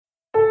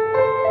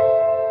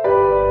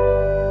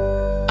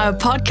A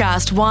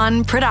Podcast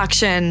One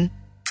production.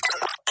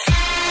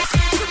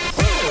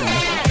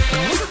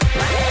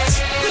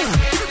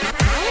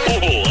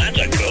 Oh, that's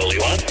a curly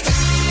one.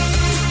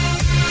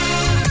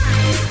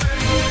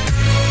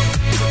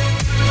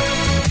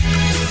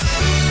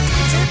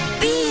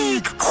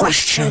 Big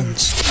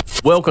questions.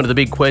 Welcome to the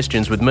Big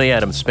Questions with me,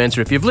 Adam Spencer.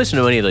 If you've listened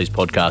to any of these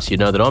podcasts, you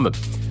know that I'm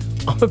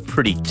a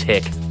pretty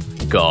tech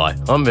guy.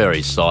 I'm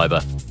very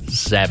cyber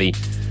savvy.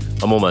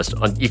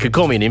 You could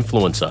call me an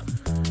influencer.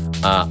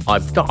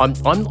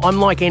 I'm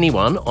like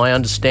anyone. I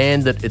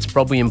understand that it's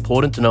probably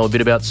important to know a bit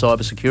about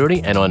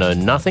cybersecurity, and I know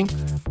nothing.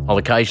 I'll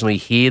occasionally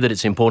hear that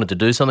it's important to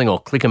do something. I'll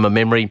click in my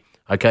memory,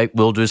 okay,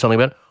 we'll do something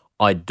about it.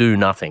 I do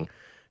nothing.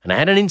 And I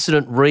had an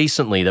incident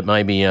recently that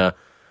made me a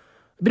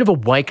bit of a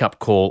wake-up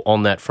call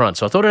on that front.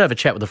 So I thought I'd have a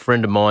chat with a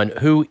friend of mine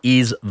who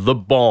is the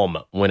bomb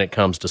when it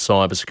comes to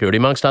cybersecurity.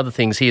 Amongst other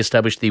things, he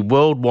established the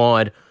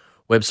worldwide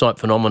website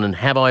phenomenon,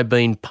 Have I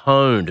Been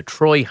Pwned?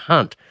 Troy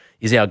Hunt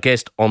is our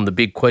guest on the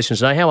Big Questions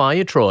today. How are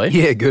you, Troy?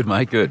 Yeah, good,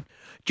 mate, good.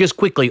 Just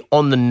quickly,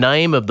 on the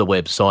name of the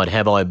website,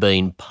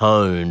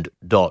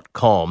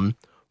 haveibeenpwned.com,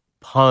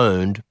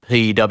 pwned,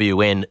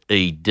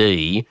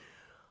 P-W-N-E-D,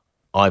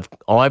 I've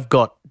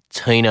got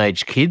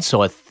teenage kids,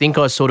 so I think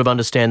I sort of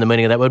understand the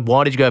meaning of that word.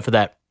 Why did you go for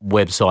that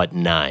website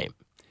name?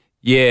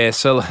 Yeah,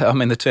 so, I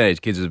mean, the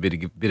teenage kids is a bit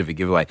of a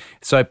giveaway.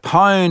 So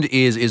pwned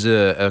is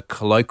a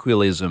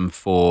colloquialism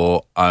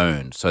for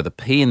owned. So the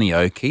P and the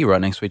O key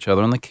right next to each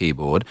other on the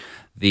keyboard.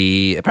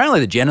 Apparently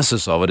the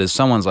genesis of it is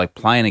someone's like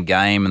playing a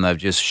game and they've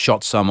just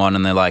shot someone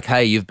and they're like,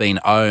 hey, you've been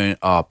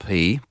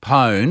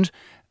pwned,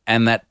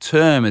 and that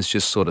term is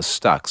just sort of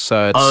stuck.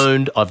 So it's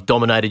owned, I've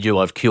dominated you,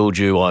 I've killed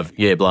you,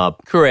 blah.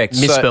 Correct.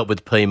 Misspelt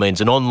with P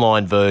means an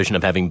online version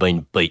of having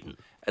been beaten.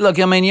 Look,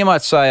 I mean, you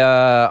might say,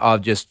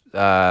 I've just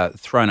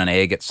thrown an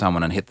egg at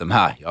someone and hit them.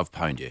 Hey, I've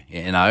pwned you,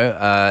 you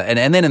know.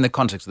 And then in the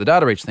context of the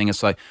data breach thing,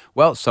 it's like,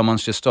 well,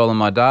 someone's just stolen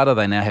my data.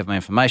 They now have my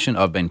information.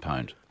 I've been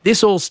pwned.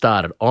 This all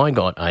started, I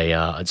got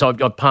so I've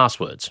got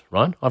passwords,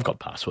 right? I've got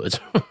passwords.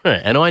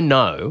 And I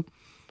know,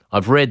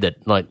 I've read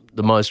that, like,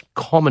 the most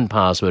common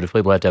password, if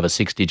people have to have a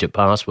 6-digit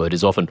password,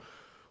 is often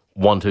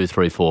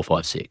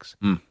 123456.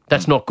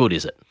 That's not good,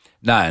 is it?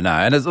 No.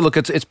 And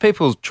it's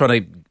people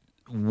trying to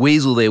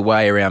weasel their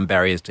way around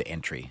barriers to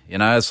entry. You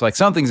know, it's like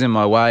something's in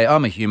my way.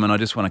 I'm a human. I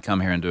just want to come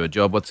here and do a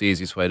job. What's the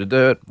easiest way to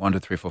do it?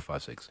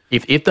 123456.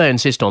 If they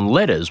insist on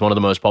letters, one of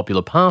the most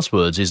popular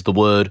passwords is the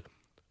word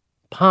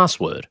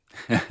password.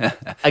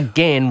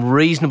 Again,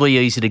 reasonably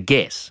easy to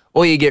guess.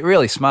 Or you get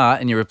really smart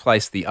and you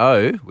replace the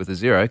O with a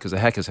 0 because the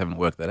hackers haven't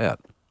worked that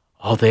out.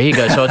 Oh, there you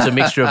go. So it's a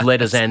mixture of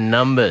letters and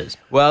numbers.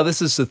 Well,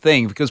 this is the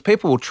thing, because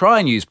people will try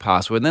and use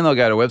password and then they'll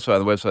go to a website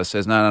and the website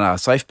says, no, a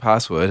safe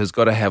password has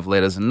got to have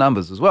letters and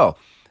numbers as well.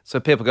 So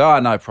people go,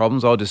 no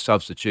problems, I'll just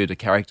substitute a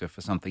character for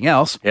something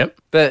else. Yep.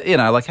 But, you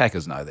know, like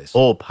hackers know this.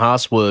 Or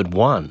password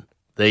 1.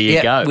 There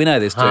you go. We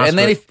know this too. And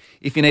then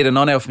if you need a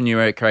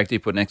non-alphanumeric character, you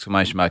put an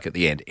exclamation mark at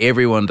the end.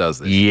 Everyone does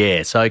this.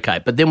 Yes, okay.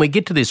 But then we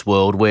get to this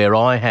world where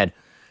I had,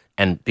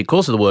 and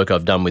because of the work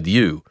I've done with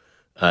you,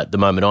 at the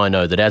moment I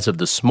know that as of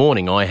this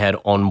morning I had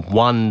on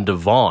one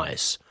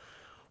device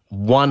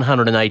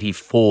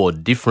 184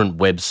 different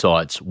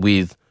websites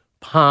with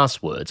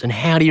passwords. And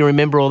how do you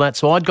remember all that?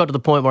 So I'd got to the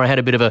point where I had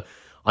a bit of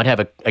I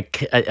had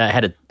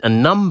a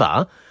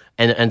number,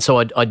 and so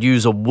I'd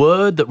use a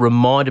word that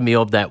reminded me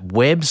of that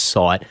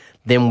website,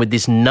 then with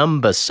this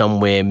number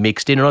somewhere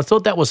mixed in. And I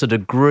thought that was a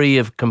degree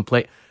of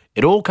complete.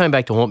 It all came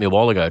back to haunt me a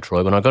while ago,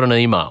 Troy, when I got an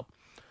email.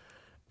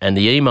 And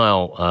the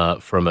email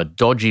from a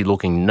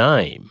dodgy-looking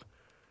name,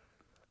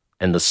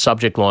 and the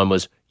subject line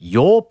was,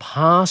 your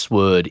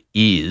password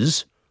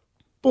is,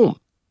 boom.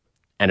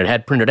 And it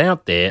had printed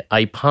out there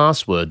a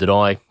password that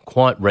I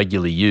quite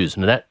regularly use,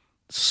 and that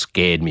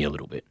scared me a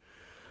little bit.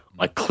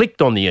 I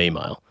clicked on the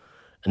email,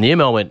 and the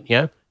email went,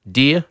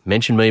 dear,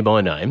 mention me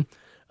by name,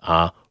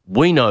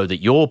 we know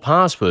that your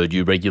password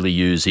you regularly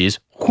use is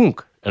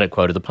hunk, and it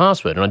quoted the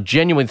password. And I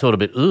genuinely thought a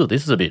bit,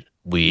 this is a bit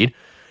weird.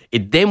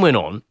 It then went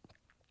on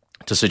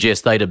to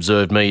suggest they'd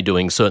observed me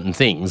doing certain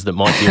things that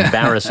might be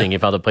embarrassing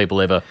if other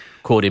people ever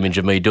caught image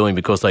of me doing,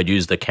 because they'd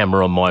used the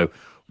camera on my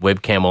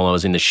webcam while I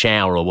was in the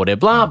shower or whatever,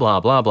 blah,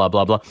 blah, blah, blah,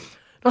 blah, blah.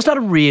 And I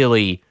started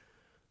really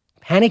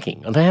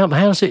panicking.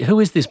 Who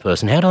is this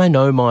person? How do they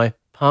know my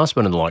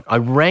password and the like? I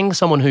rang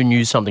someone who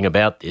knew something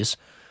about this.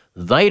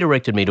 They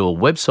directed me to a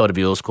website of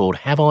yours called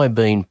Have I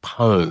Been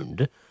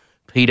Pwned,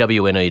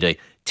 P-W-N-E-D.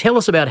 Tell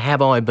us about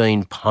Have I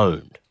Been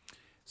Pwned.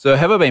 So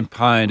Have I Been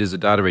Pwned is a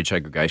data breach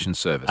aggregation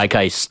service.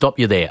 Okay, stop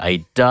you there. A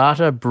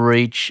data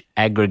breach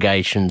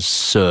aggregation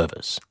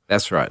service.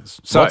 That's right.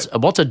 So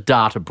what's a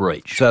data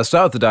breach? So I'll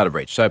start with the data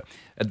breach. So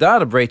a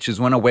data breach is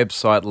when a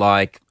website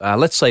like,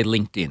 let's say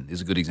LinkedIn is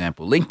a good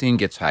example. LinkedIn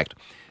gets hacked.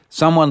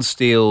 Someone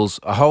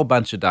steals a whole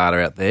bunch of data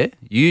out there,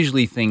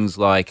 usually things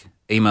like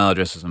email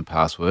addresses and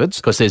passwords.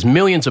 Because there's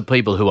millions of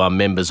people who are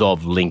members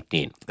of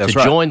LinkedIn. That's to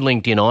right. join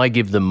LinkedIn, I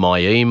give them my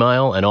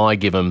email and I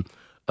give them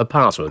a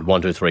password,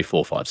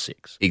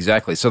 123456.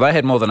 Exactly. So they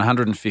had more than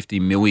 150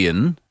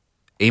 million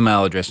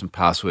email address and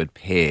password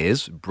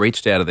pairs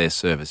breached out of their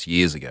service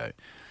years ago.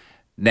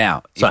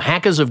 Now, So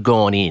hackers have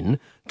gone in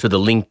to the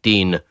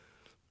LinkedIn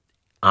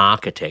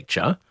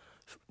architecture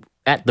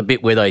at the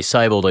bit where they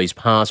save all these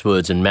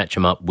passwords and match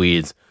them up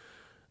with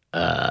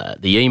the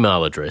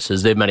email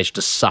addresses. They've managed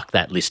to suck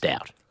that list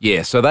out.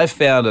 yeah, so they've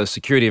found a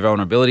security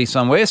vulnerability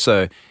somewhere.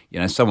 So,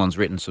 someone's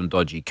written some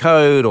dodgy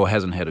code or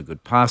hasn't had a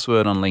good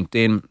password on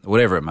LinkedIn,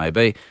 whatever it may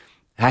be.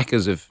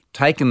 Hackers have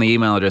taken the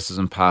email addresses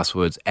and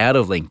passwords out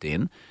of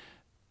LinkedIn,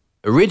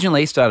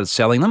 originally started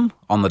selling them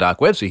on the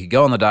dark web. So you could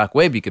go on the dark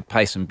web, you could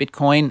pay some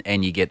Bitcoin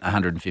and you get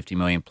 150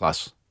 million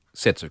plus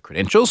sets of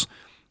credentials.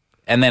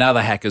 And then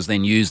other hackers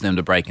then use them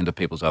to break into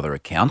people's other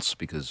accounts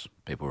because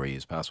people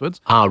reuse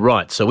passwords. Ah,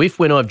 right. So if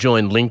when I've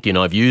joined LinkedIn,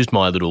 I've used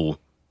my little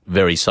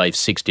very safe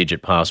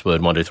 6-digit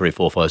password, 1, 2, 3,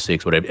 4, 5,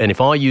 6, whatever, and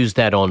if I use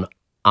that on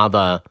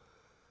other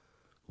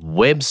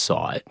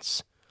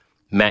websites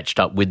matched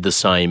up with the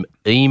same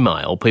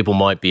email, people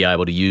might be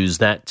able to use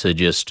that to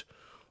just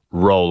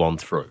roll on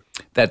through.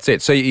 That's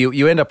it. So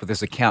you end up with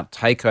this account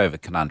takeover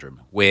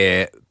conundrum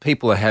where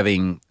people are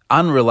having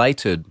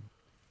unrelated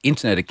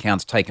internet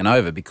accounts taken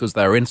over because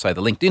they were in, say,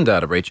 the LinkedIn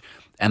data breach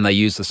and they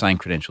use the same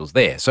credentials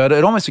there. So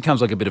it almost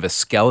becomes like a bit of a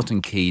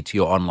skeleton key to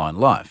your online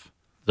life.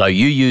 So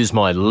you use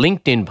my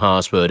LinkedIn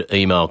password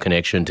email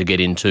connection to get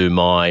into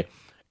my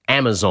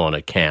Amazon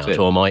account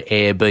or my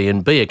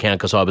Airbnb account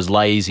because I was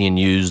lazy and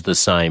used the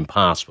same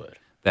password.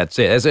 That's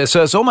it.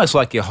 So it's almost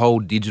like your whole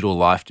digital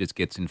life just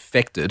gets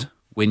infected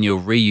when you're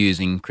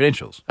reusing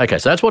credentials. Okay,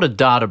 so that's what a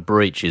data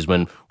breach is,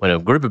 when a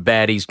group of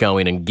baddies go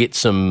in and get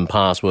some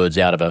passwords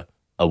out of a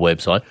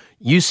website.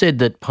 You said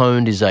that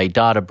Pwned is a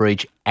data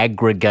breach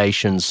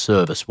aggregation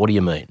service. What do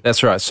you mean?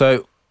 That's right.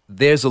 So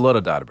there's a lot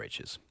of data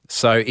breaches.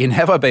 So in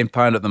Have I Been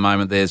Pwned at the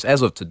moment,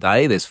 as of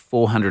today, there's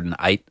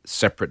 408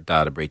 separate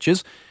data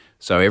breaches.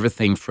 So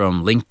everything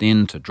from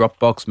LinkedIn to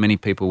Dropbox. Many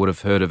people would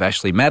have heard of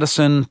Ashley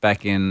Madison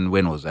back in,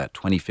 when was that,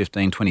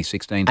 2015,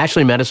 2016?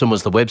 Ashley Madison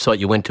was the website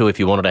you went to if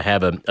you wanted to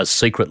have a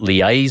secret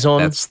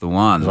liaison. That's the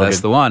one.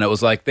 That's the one. It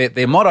was like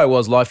their motto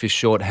was life is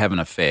short, have an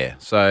affair.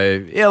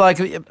 So, yeah,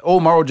 like all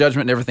moral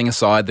judgment and everything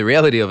aside, the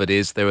reality of it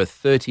is there were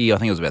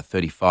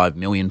 35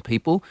 million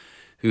people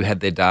who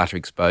had their data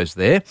exposed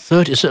there.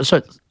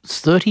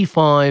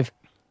 35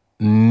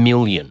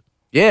 million.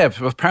 Yeah,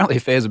 apparently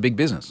affairs are big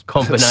business.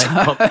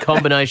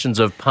 Combinations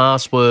of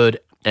password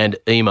and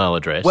email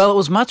address. Well, it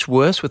was much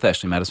worse with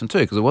Ashley Madison too,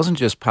 because it wasn't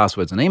just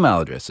passwords and email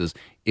addresses.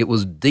 It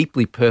was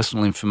deeply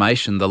personal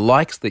information, the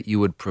likes that you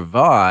would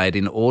provide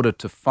in order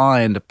to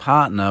find a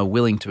partner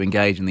willing to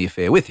engage in the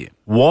affair with you.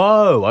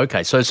 Whoa,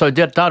 okay. So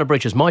data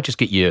breaches might just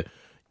get your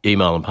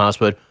email and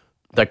password.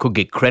 They could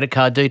get credit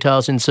card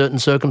details in certain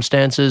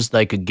circumstances.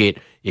 They could get,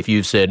 if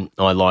you've said,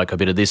 I like a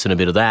bit of this and a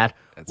bit of that.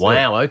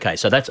 Wow, okay.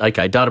 So that's,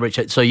 okay, data breach.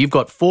 So you've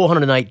got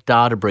 408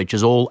 data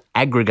breaches all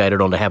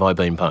aggregated onto Have I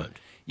Been Pwned?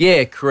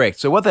 Yeah, correct.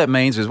 So what that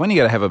means is when you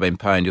go to Have I Been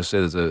Pwned, you'll see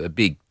there's a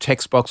big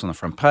text box on the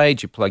front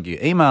page. You plug your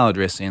email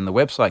address in. The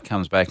website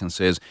comes back and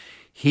says,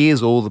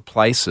 here's all the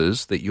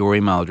places that your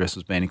email address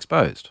has been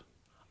exposed.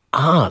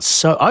 Ah,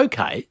 so,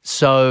 okay.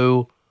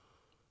 So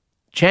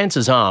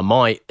chances are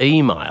my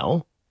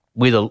email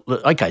with so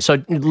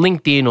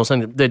LinkedIn or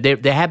something,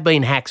 there have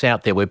been hacks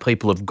out there where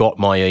people have got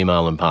my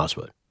email and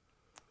password.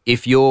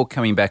 If you're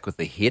coming back with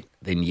a hit,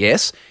 then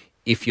yes.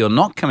 If you're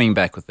not coming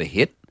back with a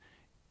hit,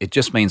 it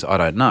just means I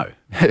don't know.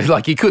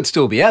 Like you could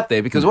still be out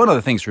there because one of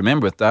the things to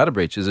remember with data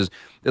breaches is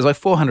there's like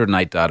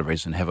 408 data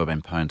breaches in Have I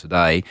Been Pwned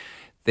today.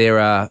 There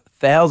are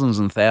thousands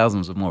and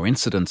thousands of more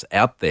incidents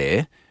out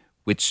there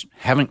which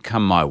haven't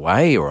come my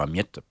way or I'm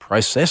yet to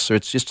process, or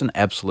it's just an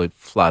absolute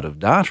flood of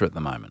data at the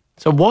moment.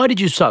 So why did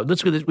you start?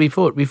 Let's go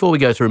before we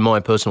go through my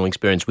personal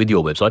experience with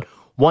your website.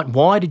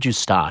 Why did you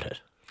start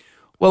it?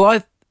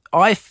 Well,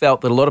 I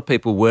felt that a lot of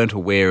people weren't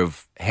aware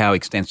of how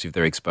extensive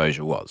their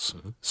exposure was.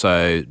 Mm-hmm.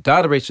 So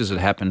data breaches had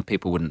happened,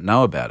 people wouldn't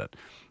know about it.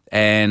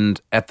 And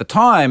at the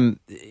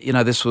time,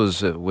 this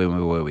was,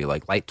 when were we,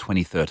 like late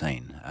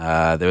 2013.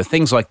 There were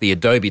things like the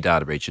Adobe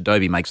data breach.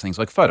 Adobe makes things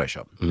like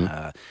Photoshop.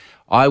 Mm-hmm.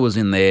 I was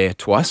in there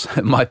twice,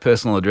 my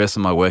personal address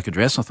and my work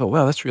address. I thought,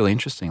 wow, that's really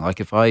interesting. Like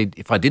if I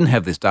didn't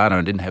have this data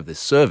and didn't have this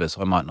service,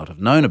 I might not have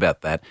known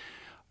about that.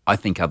 I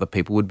think other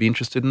people would be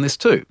interested in this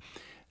too.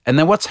 And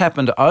then what's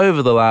happened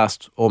over the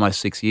last almost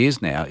 6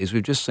 years now is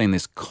we've just seen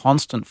this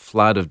constant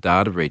flood of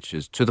data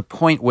breaches to the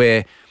point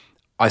where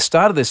I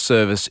started this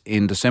service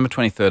in December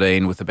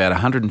 2013 with about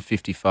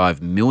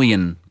 155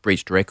 million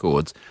breached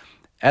records.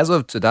 As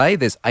of today,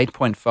 there's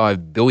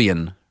 8.5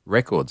 billion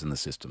records in the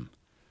system.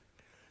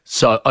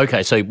 So,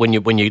 okay, so when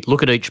you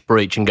look at each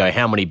breach and go,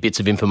 how many bits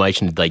of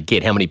information did they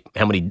get? How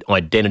many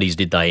identities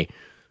did they...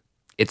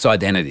 It's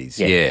identities,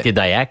 yeah. Did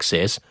they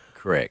access?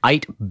 Correct.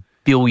 8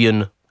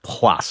 billion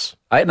plus.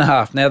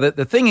 8.5. Now,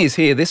 the thing is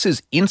here, this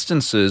is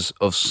instances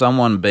of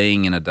someone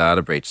being in a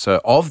data breach.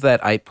 So of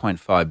that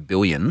 8.5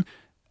 billion,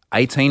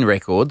 18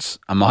 records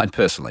are mine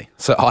personally.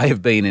 So I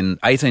have been in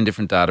 18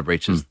 different data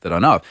breaches that I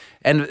know of.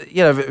 And,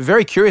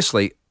 very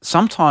curiously,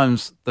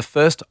 sometimes the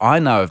first I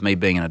know of me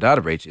being in a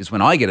data breach is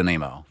when I get an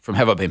email from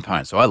Have I Been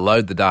Pwned. So I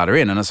load the data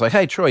in and it's like,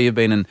 hey, Troy, you've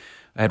been in,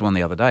 I had one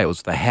the other day. It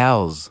was the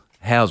House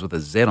Howes with a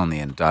Z on the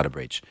end, data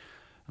breach.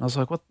 And I was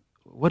like,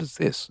 what is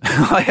this?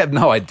 I have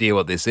no idea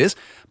what this is,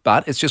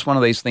 but it's just one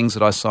of these things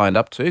that I signed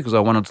up to because I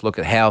wanted to look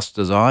at house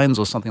designs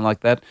or something like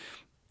that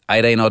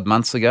 18 odd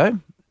months ago.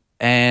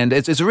 And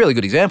it's a really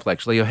good example,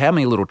 actually, of how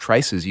many little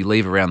traces you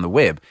leave around the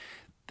web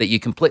that you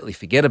completely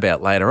forget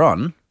about later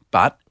on,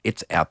 but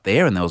it's out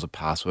there and there was a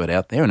password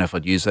out there, and if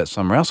I'd used that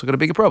somewhere else, I've got a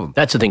bigger problem.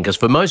 That's the thing, because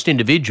for most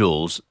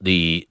individuals,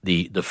 the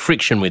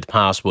friction with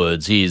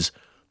passwords is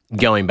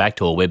going back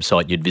to a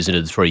website you'd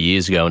visited 3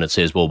 years ago and it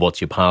says, well, what's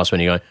your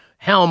password? And you go,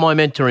 how am I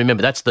meant to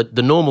remember? That's the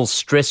normal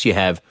stress you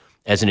have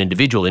as an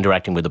individual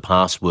interacting with the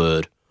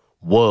password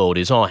world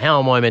is, how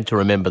am I meant to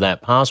remember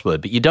that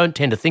password? But you don't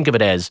tend to think of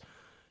it as,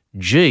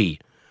 gee,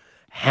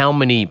 how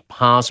many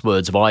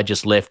passwords have I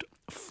just left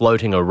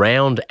floating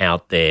around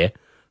out there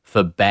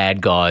for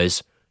bad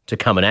guys to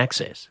come and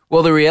access?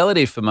 Well, the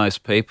reality for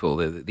most people,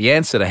 the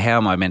answer to how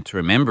am I meant to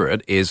remember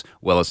it is,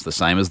 well, it's the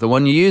same as the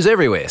one you use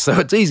everywhere, so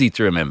it's easy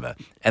to remember.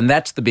 And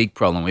that's the big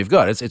problem we've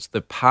got. It's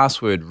the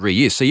password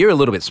reuse. So you're a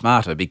little bit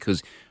smarter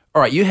because,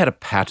 all right, you had a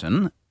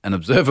pattern, an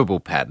observable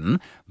pattern,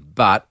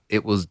 but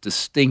it was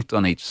distinct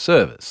on each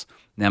service.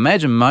 Now,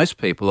 imagine most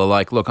people are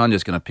like, look, I'm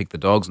just going to pick the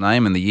dog's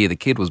name and the year the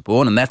kid was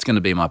born, and that's going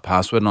to be my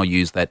password, and I'll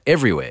use that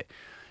everywhere.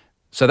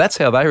 So that's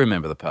how they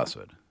remember the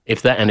password.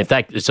 So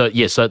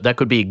that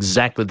could be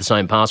exactly the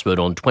same password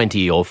on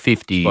 20 or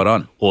 50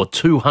 or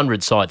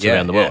 200 sites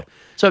around the world.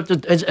 So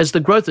as the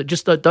growth of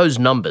just those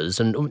numbers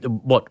and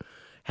what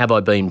Have I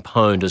Been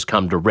Pwned has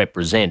come to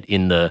represent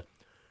in the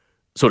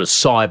sort of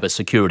cyber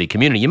security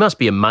community, you must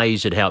be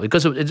amazed at how,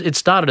 because it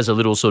started as a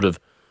little sort of,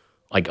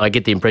 I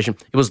get the impression,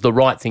 it was the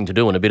right thing to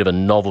do and a bit of a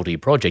novelty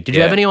project. Did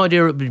you have any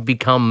idea it would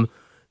become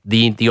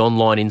the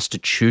online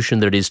institution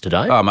that it is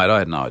today? Oh, mate, I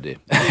had no idea.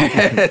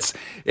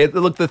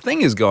 Look, the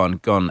thing has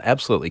gone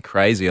absolutely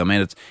crazy. I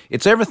mean,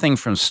 it's everything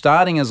from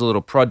starting as a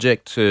little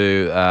project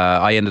to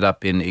I ended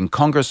up in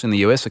Congress in the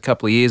US a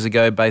couple of years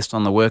ago based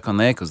on the work on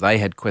there because they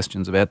had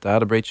questions about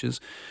data breaches.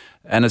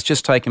 And it's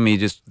just taken me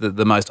just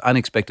the most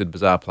unexpected,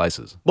 bizarre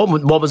places. What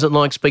was it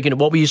like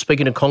what were you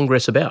speaking to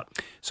Congress about?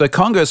 So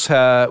Congress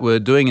were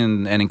doing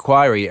an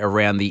inquiry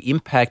around the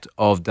impact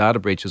of data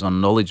breaches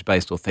on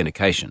knowledge-based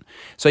authentication.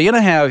 So you know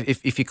how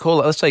if you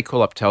let's say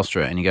call up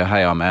Telstra and you go,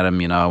 hey, I'm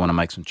Adam, I want to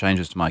make some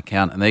changes to my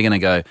account, and they're going to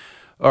go,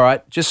 all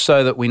right, just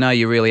so that we know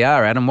you really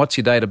are Adam, what's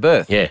your date of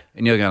birth? Yeah.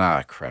 And you're going,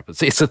 oh, crap.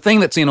 It's a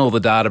thing that's in all the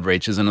data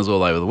breaches and is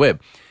all over the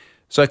web.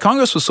 So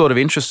Congress was sort of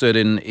interested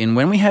in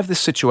when we have this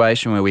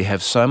situation where we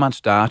have so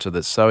much data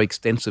that's so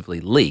extensively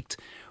leaked,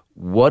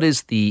 what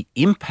is the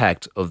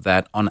impact of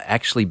that on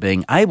actually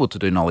being able to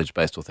do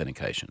knowledge-based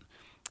authentication?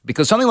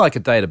 Because something like a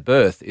date of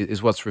birth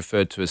is what's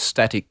referred to as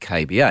static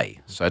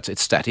KBA. So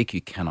it's static,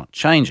 you cannot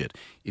change it.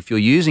 If you're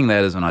using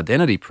that as an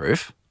identity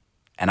proof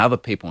and other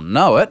people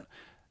know it,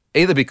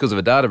 either because of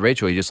a data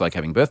breach or you just like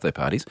having birthday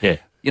parties,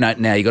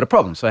 now you've got a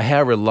problem. So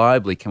how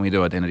reliably can we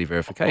do identity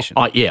verification?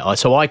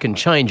 So I can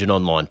change an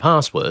online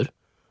password.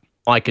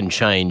 I can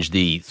change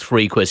the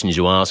 3 questions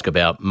you ask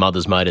about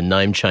mother's maiden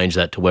name, change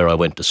that to where I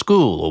went to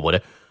school or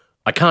whatever.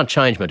 I can't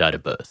change my date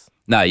of birth.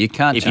 No, you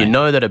can't If you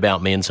know that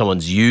about me and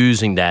someone's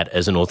using that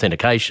as an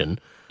authentication,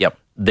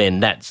 then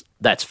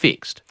that's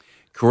fixed.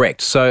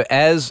 Correct. So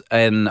as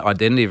an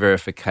identity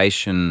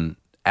verification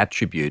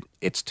attribute,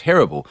 it's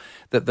terrible.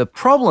 The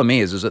problem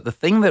is that the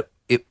thing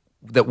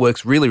that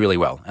works really, really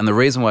well, and the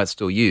reason why it's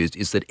still used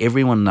is that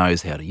everyone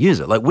knows how to use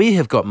it. Like we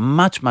have got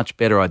much, much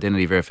better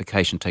identity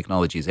verification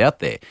technologies out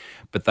there,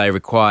 but they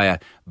require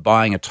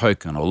buying a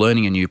token or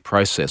learning a new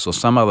process or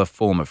some other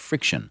form of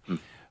friction.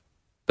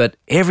 But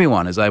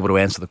everyone is able to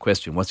answer the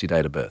question, what's your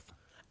date of birth?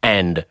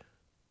 And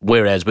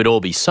whereas we'd all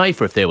be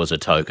safer if there was a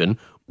token,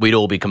 we'd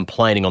all be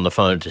complaining on the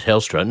phone to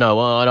Telstra, no,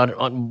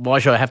 why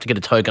should I have to get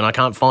a token? I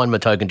can't find my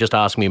token, just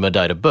ask me my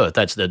date of birth.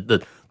 That's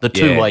the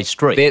two-way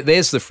street.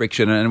 There's the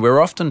friction, and we're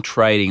often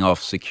trading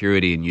off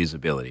security and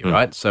usability,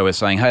 right? So we're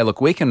saying, hey,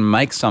 look, we can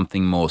make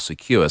something more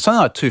secure.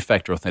 Something like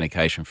two-factor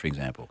authentication, for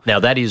example. Now,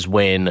 that is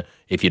when,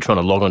 if you're trying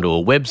to log onto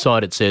a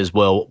website, it says,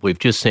 well, we've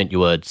just sent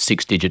you a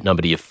 6-digit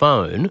number to your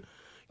phone.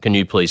 Can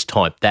you please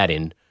type that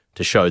in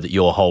to show that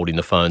you're holding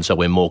the phone so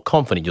we're more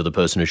confident you're the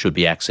person who should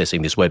be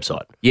accessing this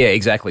website? Yeah,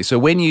 exactly. So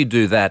when you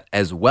do that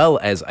as well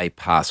as a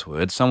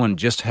password, someone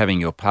just having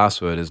your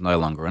password is no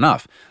longer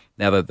enough.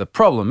 Now, the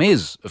problem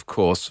is, of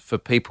course, for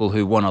people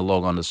who want to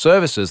log on to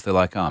services, they're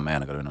like, oh,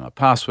 man, I've got to enter my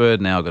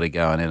password. Now I've got to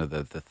go and enter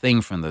the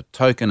thing from the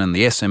token and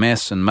the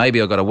SMS, and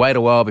maybe I've got to wait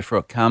a while before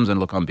it comes,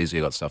 and look, I'm busy,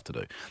 I've got stuff to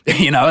do.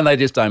 And they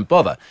just don't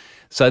bother.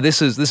 So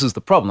this is the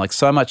problem. Like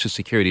so much of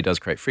security does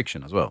create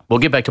friction as well. We'll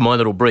get back to my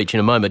little breach in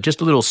a moment. Just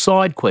a little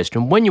side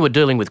question. When you were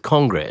dealing with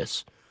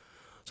Congress,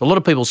 so a lot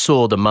of people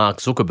saw the Mark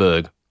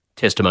Zuckerberg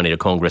testimony to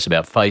Congress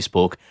about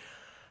Facebook,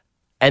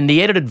 and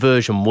the edited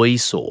version we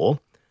saw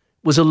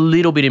was a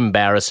little bit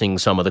embarrassing,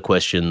 some of the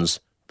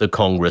questions the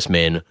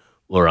congressmen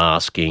were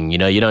asking. You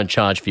don't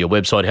charge for your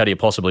website. How do you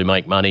possibly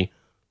make money?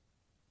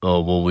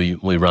 Oh, well,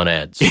 we run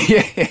ads.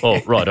 Yeah.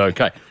 Oh, right,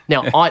 okay.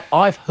 Now,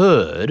 I've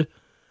heard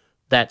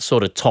that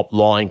sort of top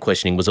line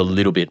questioning was a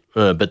little bit,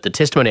 but the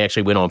testimony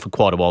actually went on for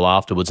quite a while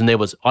afterwards. And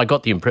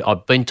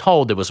I've been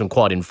told there were some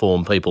quite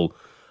informed people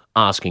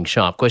asking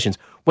sharp questions.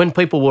 When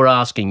people were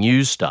asking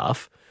you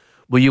stuff,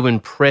 were you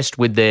impressed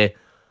with their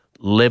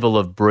level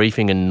of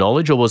briefing and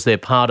knowledge, or was there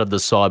part of the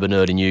cyber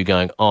nerd in you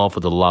going, oh, for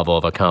the love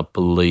of, I can't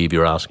believe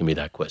you're asking me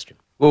that question?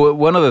 Well,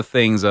 one of the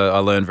things I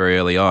learned very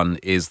early on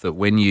is that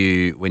when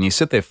you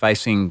sit there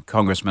facing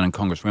congressmen and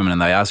congresswomen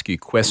and they ask you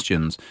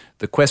questions,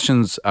 the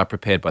questions are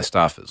prepared by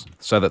staffers,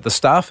 so that the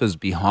staffers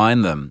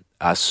behind them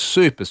are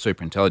super,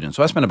 super intelligent.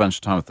 So I spent a bunch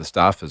of time with the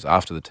staffers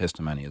after the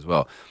testimony as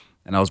well,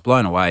 and I was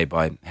blown away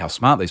by how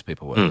smart these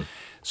people were.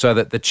 So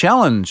that the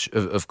challenge,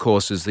 of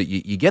course, is that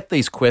you get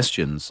these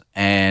questions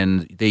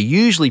and they're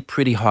usually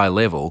pretty high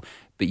level,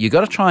 but you've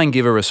got to try and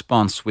give a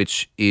response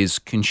which is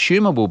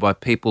consumable by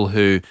people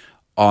who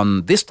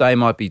on this day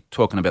might be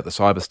talking about the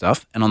cyber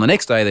stuff, and on the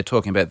next day they're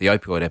talking about the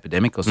opioid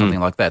epidemic or something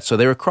like that. So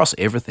they're across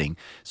everything.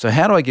 So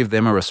how do I give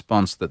them a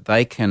response that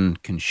they can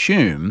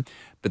consume,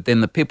 but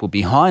then the people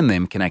behind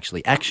them can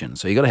actually action?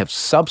 So you've got to have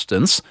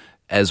substance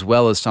as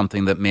well as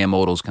something that mere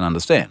mortals can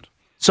understand.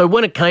 So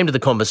when it came to the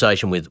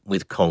conversation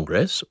with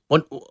Congress,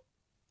 what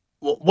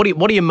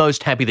are you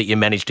most happy that you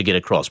managed to get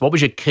across? What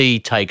was your key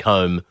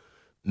take-home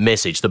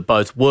message that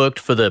both worked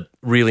for the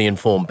really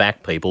informed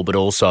back people but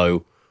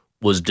also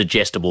was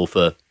digestible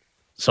for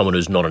someone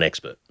who's not an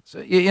expert?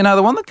 So,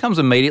 the one that comes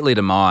immediately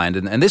to mind,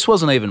 and this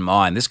wasn't even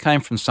mine, this came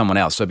from someone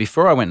else. So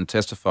before I went and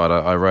testified,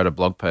 I wrote a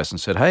blog post and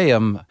said, hey,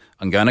 I'm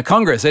going to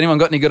Congress. Anyone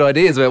got any good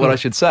ideas about what I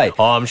should say?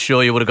 Oh, I'm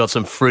sure you would have got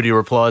some fruity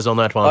replies on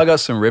that one. I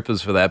got some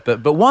rippers for that.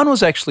 But one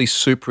was actually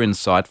super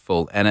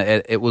insightful, and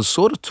it was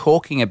sort of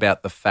talking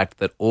about the fact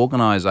that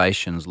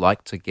organisations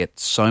like to get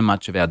so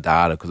much of our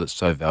data because it's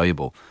so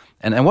valuable.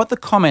 And what the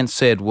comment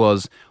said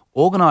was,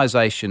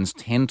 organisations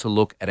tend to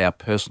look at our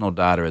personal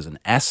data as an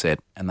asset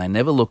and they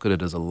never look at it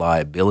as a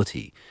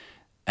liability.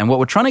 And what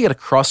we're trying to get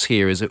across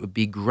here is it would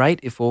be great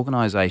if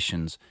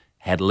organisations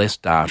had less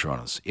data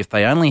on us, if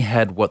they only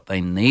had what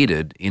they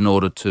needed in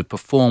order to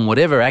perform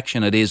whatever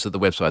action it is that the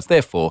website's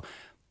there for,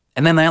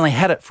 and then they only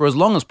had it for as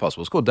long as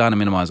possible. It's called data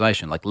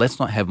minimisation. Like, let's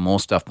not have more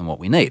stuff than what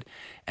we need.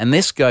 And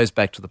this goes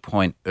back to the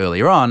point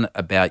earlier on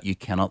about you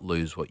cannot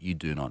lose what you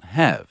do not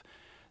have.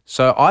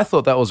 So I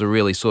thought that was a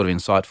really sort of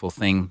insightful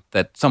thing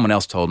that someone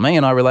else told me,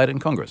 and I relayed it in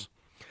Congress.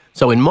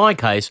 So in my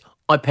case,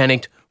 I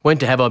panicked, went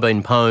to Have I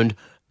Been Pwned,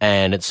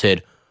 and it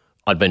said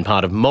I'd been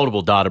part of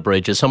multiple data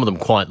breaches, some of them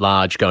quite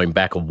large, going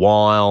back a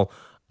while,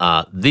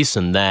 this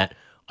and that.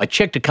 I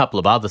checked a couple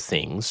of other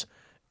things,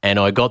 and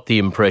I got the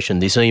impression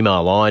this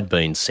email I'd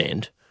been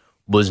sent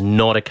was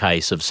not a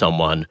case of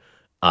someone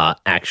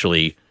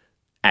actually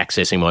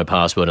accessing my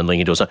password and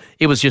linking to it.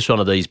 It was just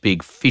one of these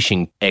big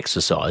phishing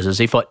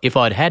exercises. If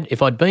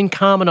I'd been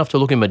calm enough to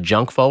look in my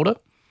junk folder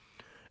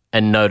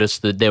and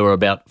noticed that there were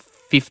about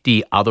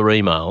 50 other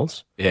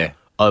emails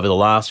over the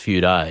last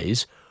few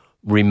days,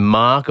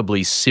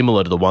 remarkably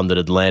similar to the one that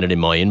had landed in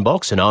my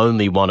inbox, and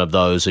only one of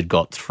those had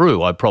got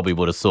through, I probably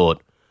would have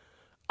thought,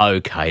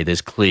 okay,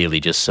 there's clearly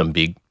just some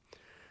big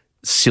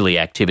silly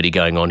activity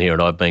going on here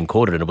and I've been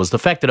caught in it. It was the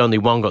fact that only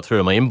one got through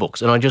to my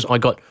inbox, and I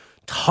got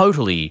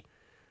totally,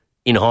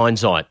 in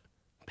hindsight,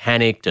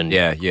 panicked and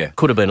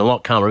could have been a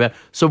lot calmer about it.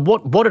 So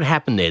what had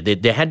happened there?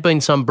 There had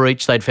been some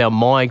breach. They'd found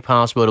my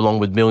password along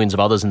with millions of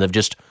others, and they've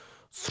just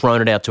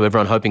thrown it out to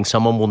everyone hoping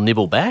someone will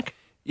nibble back?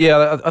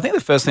 Yeah, I think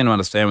the first thing to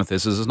understand with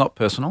this is it's not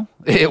personal.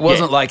 It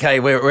wasn't like, hey,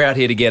 we're out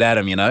here to get at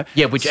them, you know?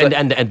 Yeah, but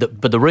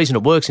the reason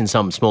it works in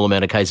some small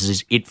amount of cases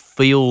is it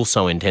feels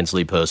so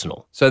intensely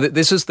personal. So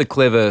this is the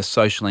clever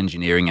social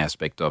engineering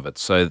aspect of it.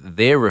 So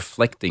they're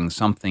reflecting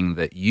something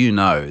that you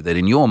know that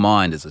in your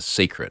mind is a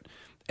secret.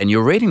 And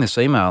you're reading this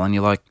email and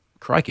you're like,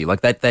 crikey,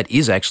 like that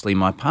is actually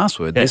my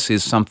password. Yeah. This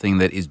is something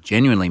that is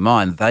genuinely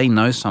mine. They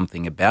know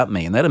something about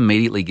me, and that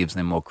immediately gives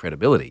them more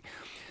credibility.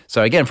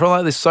 So again, from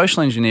like this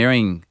social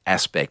engineering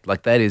aspect,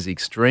 like that is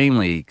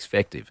extremely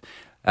effective.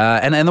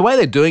 And the way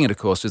they're doing it, of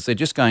course, is they're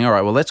just going, all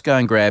right, well, let's go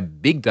and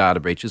grab big data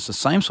breaches, the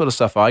same sort of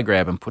stuff I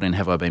grab and put in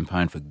Have I Been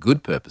Pwned for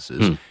good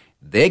purposes.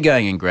 They're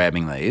going and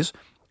grabbing these,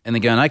 and they're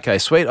going, okay,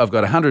 sweet, I've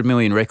got 100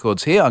 million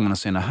records here. I'm going to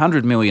send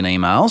 100 million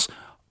emails.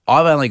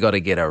 I've only got to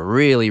get a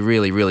really,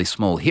 really, really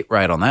small hit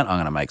rate on that. I'm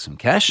going to make some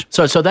cash.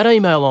 So that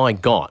email I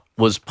got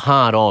was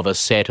part of a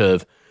set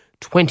of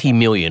 20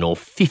 million or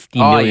 50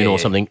 million or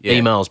something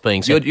emails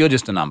being sent. You're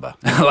just a number.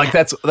 Like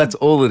that's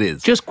all it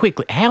is. Just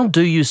quickly, how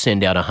do you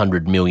send out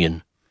 100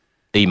 million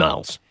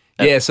emails?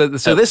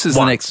 So this is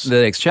the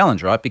next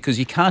challenge, right? Because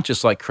you can't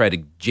just like create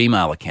a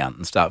Gmail account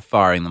and start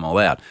firing them all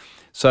out.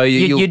 So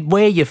you'd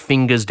wear your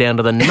fingers down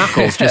to the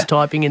knuckles just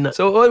typing in that.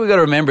 So what we've got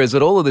to remember is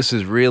that all of this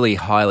is really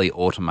highly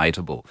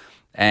automatable.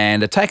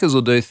 And attackers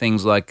will do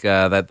things like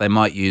that they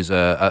might use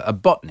a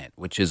botnet,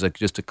 which is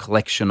just a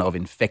collection of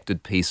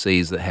infected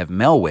PCs that have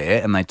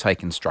malware, and they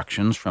take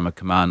instructions from a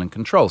command and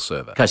control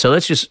server. Okay, so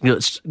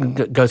let's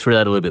go through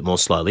that a little bit more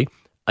slowly.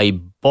 A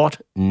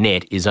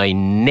botnet is a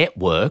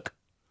network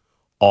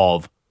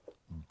of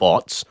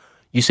bots.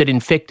 You said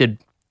infected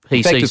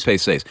Infected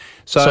PCs.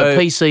 So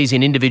PCs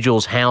in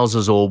individuals'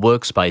 houses or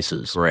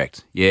workspaces.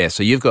 Correct. Yeah.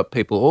 So you've got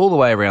people all the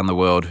way around the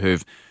world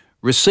who've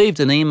received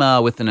an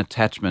email with an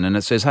attachment and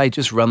it says, hey,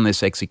 just run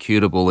this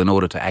executable in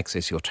order to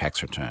access your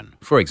tax return,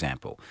 for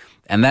example.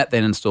 And that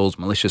then installs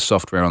malicious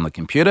software on the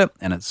computer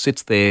and it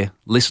sits there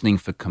listening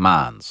for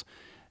commands.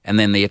 And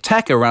then the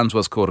attacker runs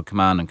what's called a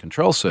command and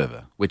control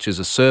server, which is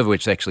a server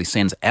which actually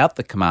sends out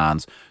the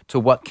commands to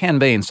what can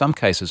be, in some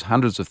cases,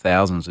 hundreds of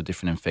thousands of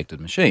different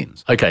infected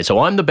machines. Okay, so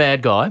I'm the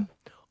bad guy.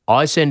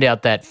 I send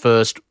out that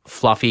first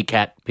fluffy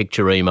cat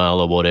picture email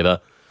or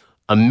whatever.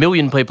 1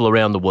 million people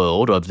around the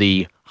world, of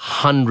the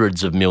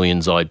hundreds of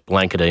millions I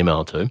blanket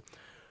email to,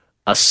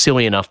 are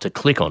silly enough to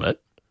click on it.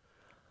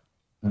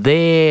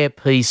 Their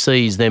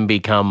PCs then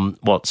become,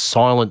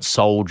 silent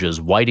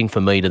soldiers waiting for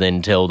me to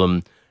then tell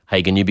them,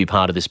 hey, can you be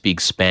part of this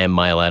big spam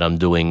mail ad I'm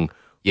doing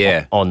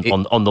on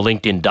the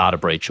LinkedIn data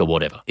breach or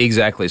whatever?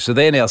 Exactly. So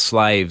they're now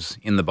slaves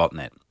in the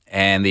botnet.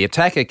 And the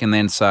attacker can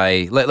then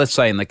say, let's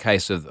say in the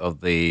case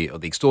of the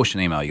extortion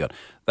email you got,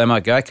 they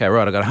might go, okay,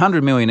 right, I've got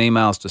 100 million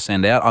emails to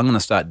send out. I'm going to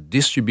start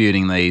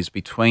distributing these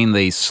between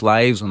these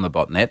slaves on the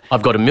botnet.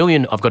 I've got a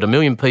million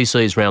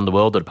PCs around the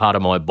world that are part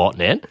of my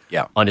botnet.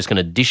 Yeah. I'm just going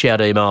to dish out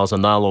emails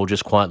and they'll all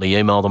just quietly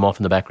email them off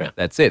in the background.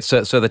 That's it.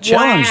 So the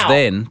challenge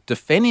then,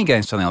 defending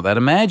against something like that,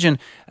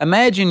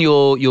 imagine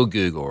your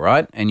Google,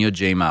 right, and your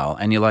Gmail,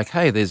 and you're like,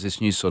 hey, there's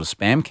this new sort of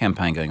spam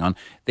campaign going on.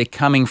 They're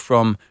coming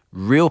from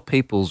real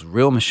people's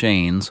real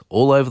machines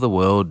all over the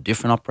world,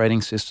 different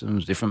operating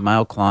systems, different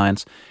mail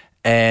clients,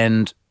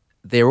 and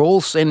they're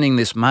all sending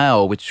this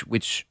mail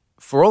which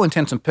for all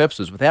intents and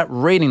purposes, without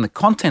reading the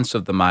contents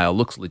of the mail,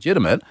 looks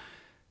legitimate.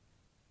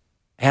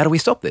 How do we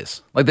stop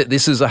this?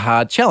 This is a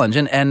hard challenge,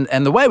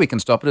 and the way we can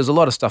stop it is a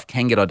lot of stuff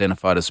can get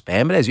identified as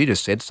spam, but as you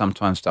just said,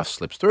 sometimes stuff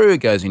slips through, it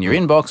goes in your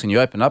inbox, and you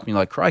open up and you're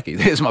like, crikey,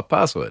 there's my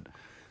password.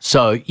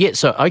 So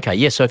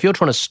if you're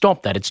trying to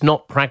stop that, it's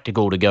not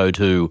practical to go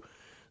to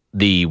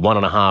the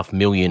 1.5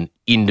 million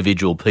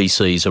individual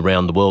PCs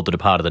around the world that are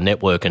part of the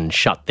network and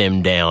shut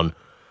them down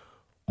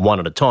one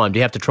at a time. Do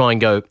you have to try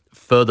and go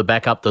further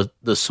back up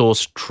the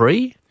source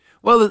tree?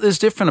 Well, there's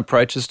different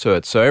approaches to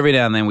it. So every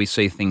now and then we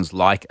see things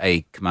like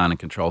a command and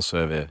control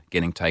server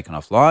getting taken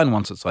offline.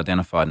 Once it's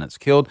identified and it's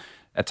killed,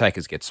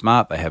 attackers get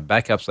smart. They have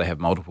backups. They have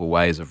multiple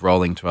ways of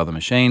rolling to other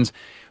machines.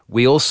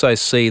 We also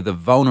see the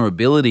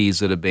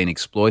vulnerabilities that have been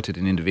exploited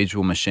in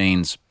individual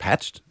machines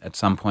patched at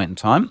some point in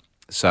time.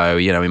 So,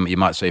 you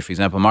might see, for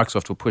example,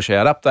 Microsoft will push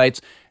out updates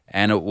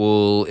and it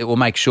will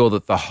make sure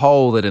that the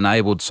hole that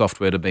enabled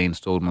software to be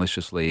installed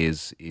maliciously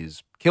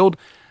is killed.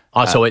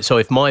 So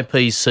if my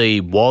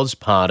PC was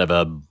part of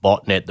a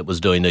botnet that was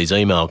doing these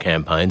email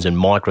campaigns and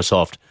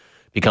Microsoft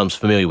becomes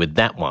familiar with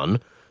that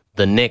one,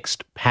 the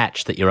next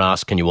patch that you're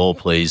asked, can you all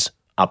please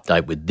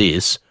update with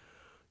this,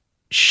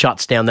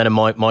 shuts down that and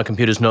my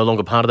computer's no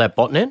longer part of that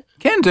botnet?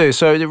 Can do.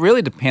 So it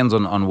really depends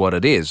on what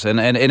it is. And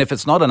if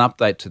it's not an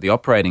update to the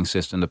operating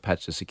system to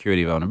patch the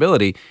security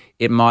vulnerability,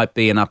 it might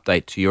be an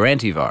update to your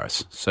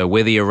antivirus. So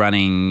whether you're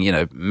running,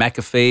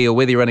 McAfee or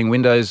whether you're running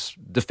Windows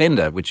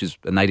Defender, which is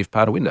a native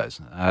part of Windows,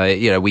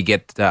 we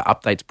get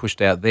updates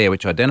pushed out there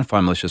which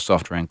identify malicious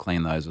software and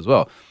clean those as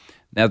well.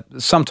 Now,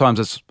 sometimes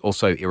it's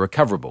also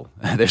irrecoverable.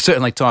 There's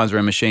certainly times where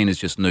a machine is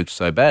just nuked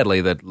so badly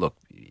that, look,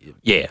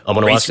 yeah, I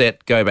want to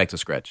reset, go back to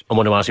scratch. I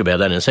want to ask you about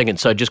that in a second.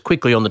 So just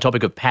quickly on the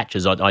topic of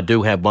patches, I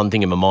do have one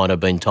thing in my mind I've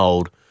been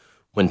told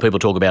when people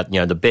talk about,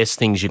 the best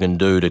things you can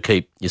do to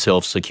keep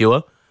yourself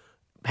secure.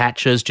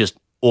 Patches, just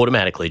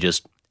automatically,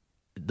 just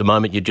the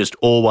moment you just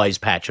always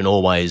patch and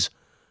always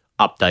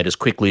update as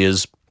quickly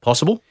as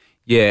possible.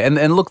 Yeah,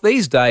 and look,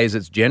 these days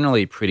it's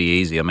generally pretty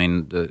easy. I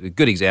mean, a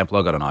good example,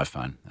 I've got an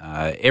iPhone.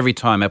 Every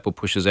time Apple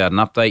pushes out an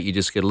update, you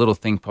just get a little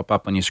thing pop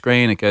up on your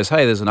screen. It goes,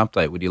 hey, there's an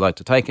update. Would you like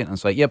to take it? And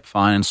say, yep,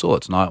 fine, and so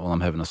it's night while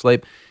I'm having a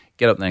sleep.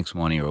 Get up the next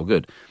morning, you're all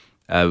good.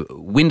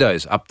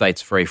 Windows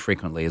updates very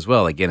frequently as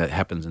well. Again, it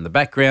happens in the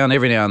background.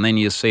 Every now and then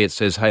you see it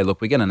says, hey,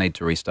 look, we're going to need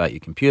to restart your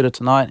computer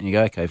tonight. And you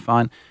go, okay,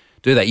 fine,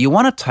 do that. You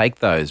want to take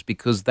those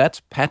because that's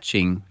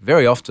patching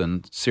very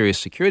often serious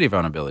security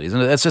vulnerabilities.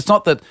 And it's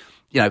not that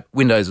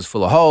Windows is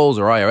full of holes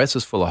or iOS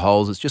is full of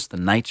holes. It's just the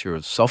nature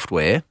of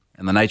software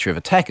and the nature of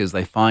attackers.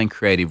 They find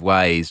creative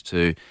ways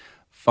to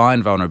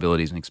find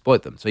vulnerabilities and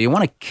exploit them. So you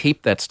want to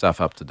keep that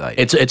stuff up to date.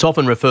 It's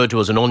often referred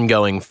to as an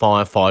ongoing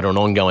firefight or an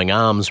ongoing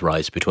arms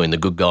race between the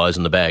good guys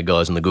and the bad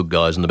guys and the good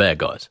guys and the bad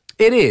guys.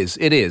 It is.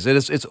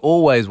 It's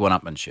always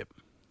one-upmanship.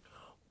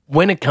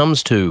 When it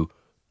comes to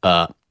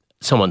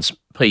someone's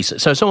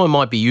PC, so someone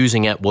might be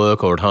using at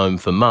work or at home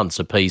for months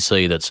a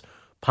PC that's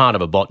part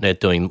of a botnet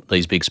doing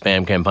these big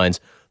spam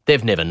campaigns.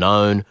 They've never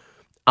known.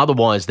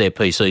 Otherwise, their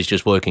PC's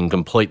just working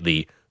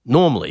completely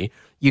normally.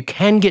 You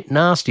can get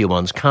nastier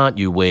ones, can't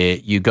you, where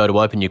you go to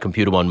open your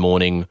computer one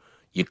morning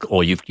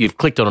you've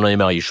clicked on an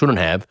email you shouldn't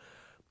have,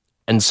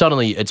 and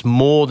suddenly it's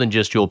more than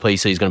just your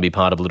PC is going to be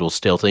part of a little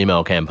stealth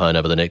email campaign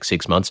over the next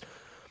 6 months.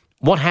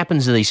 What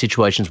happens in these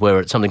situations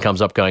where something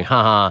comes up going,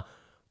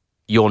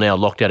 you're now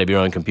locked out of your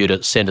own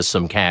computer, send us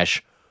some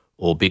cash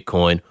or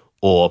Bitcoin,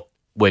 or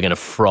we're going to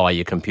fry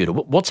your computer?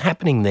 What's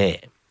happening there?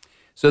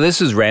 So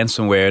this is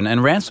ransomware,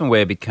 and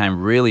ransomware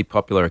became really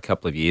popular a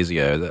couple of years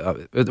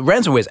ago.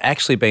 Ransomware's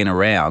actually been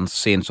around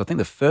since, I think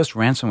the first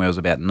ransomware was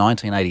about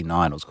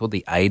 1989. It was called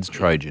the AIDS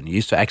Trojan. You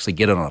used to actually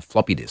get it on a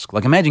floppy disk.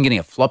 Like imagine getting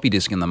a floppy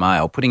disk in the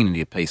mail, putting it into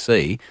your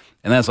PC,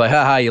 and then it's like,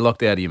 ha, you're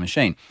locked out of your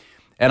machine.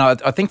 And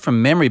I think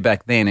from memory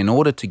back then, in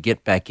order to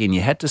get back in,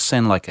 you had to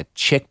send like a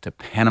check to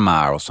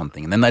Panama or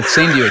something, and then they'd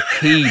send you a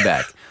key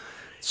back.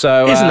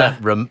 So Isn't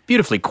that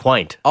beautifully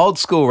quaint? Old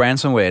school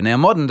ransomware. Now,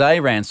 modern day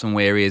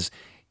ransomware is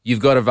you've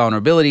got a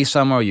vulnerability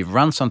somewhere, or you've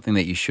run something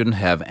that you shouldn't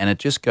have, and it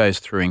just goes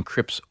through,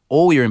 encrypts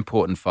all your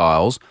important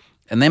files,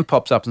 and then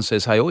pops up and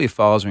says, hey, all your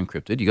files are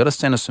encrypted. You've got to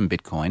send us some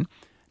Bitcoin.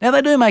 Now,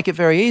 they do make it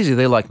very easy.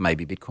 They're like,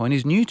 maybe Bitcoin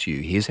is new to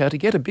you. Here's how to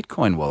get a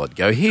Bitcoin wallet.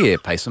 Go here,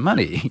 pay some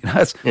money.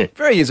 It's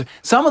very easy.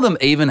 Some of them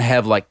even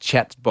have like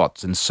chat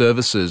bots and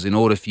services in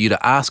order for you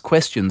to ask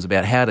questions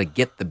about how to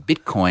get the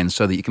Bitcoin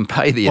so that you can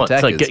pay the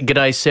attackers. So,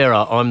 g'day,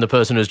 Sarah. I'm the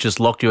person who's just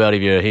locked you out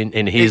of your,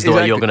 and here's the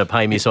way you're going to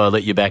pay me, so I'll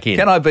let you back in.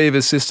 Can I be of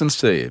assistance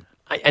to you?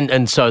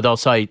 And so they'll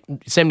say,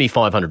 send me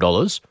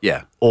 $500.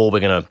 Yeah. Or we're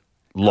going to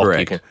lock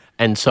Correct. you.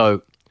 And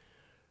so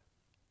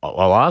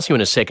I'll ask you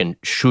in a second,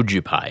 should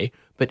you pay?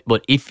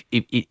 But if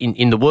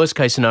in the worst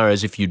case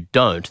scenarios, if you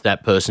don't,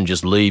 that person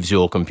just leaves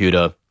your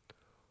computer,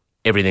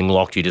 everything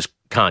locked, you just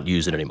can't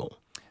use it anymore.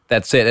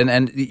 That's it.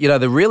 And you know,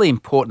 the really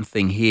important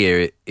thing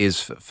here is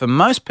for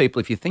most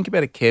people, if you think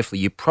about it carefully,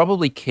 you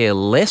probably care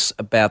less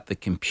about the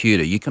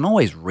computer. You can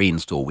always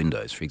reinstall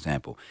Windows, for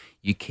example.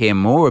 You care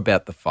more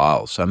about the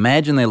files. So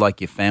imagine they're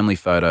like your family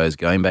photos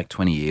going back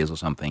 20 years or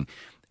something,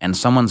 and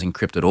someone's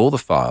encrypted all the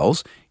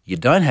files. You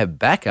don't have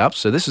backups,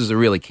 so this is a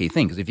really key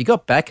thing, because if you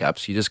got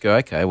backups, you just go,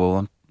 okay,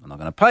 well, I'm not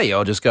going to pay you.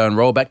 I'll just go and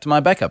roll back to my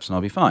backups and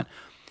I'll be fine.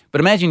 But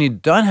imagine you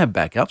don't have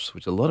backups,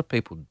 which a lot of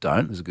people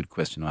don't. This is a good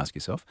question to ask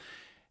yourself.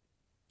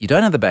 You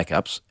don't have the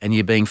backups, and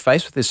you're being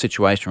faced with this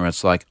situation where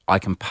it's like, I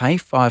can pay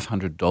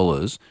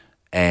 $500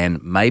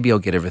 and maybe I'll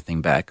get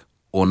everything back,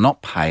 or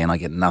not pay and I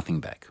get nothing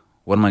back.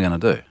 What am I going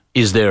to do?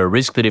 Is there a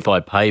risk that if I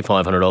pay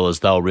 $500,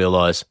 they'll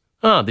realise,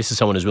 this is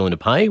someone who's willing to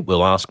pay,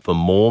 we'll ask for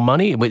more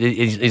money?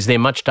 Is there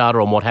much data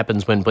on what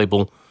happens when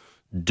people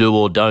do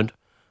or don't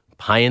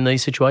pay in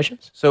these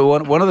situations? So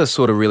one of the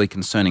sort of really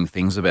concerning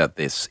things about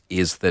this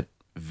is that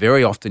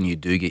very often you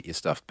do get your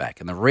stuff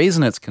back. And the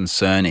reason it's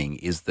concerning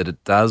is that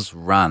it does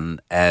run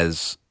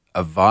as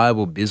a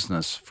viable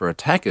business for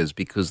attackers,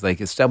 because they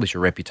establish a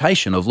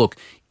reputation of, look,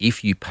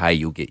 if you pay,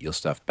 you'll get your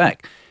stuff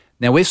back.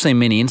 Now, we've seen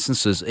many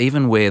instances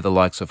even where the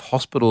likes of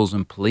hospitals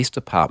and police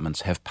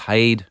departments have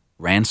paid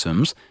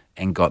ransoms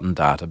and gotten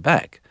data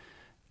back.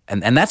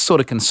 And that's sort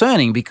of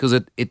concerning because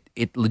it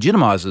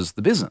legitimizes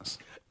the business.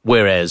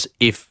 Whereas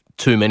if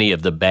too many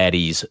of the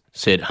baddies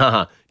said,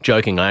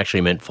 joking, I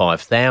actually meant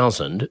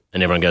 5,000,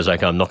 and everyone goes,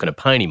 okay, I'm not going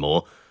to pay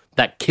anymore,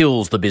 that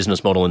kills the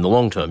business model in the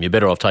long term. You're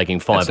better off taking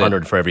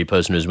 500 for every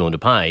person who's willing to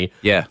pay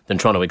than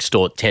trying to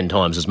extort 10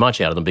 times as much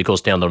out of them,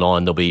 because down the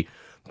line there'll be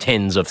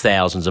tens of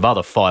thousands of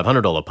other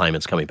 $500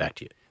 payments coming back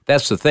to you.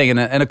 That's the thing.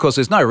 And of course,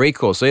 there's no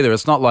recourse either.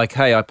 It's not like,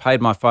 hey, I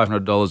paid my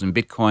 $500 in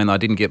Bitcoin, I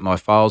didn't get my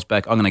files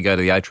back, I'm going to go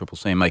to the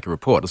ACCC and make a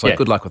report. It's like,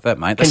 good luck with that,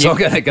 mate. That's not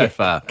going to go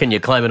far. Can you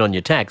claim it on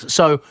your tax?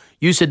 So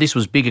you said this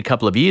was big a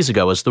couple of years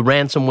ago. Has the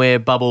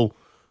ransomware bubble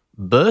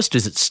burst?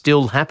 Is it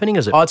still happening?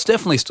 Is it? Oh, it's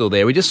definitely still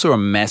there. We just saw a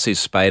massive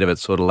spate of it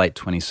sort of late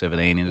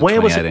 2017 into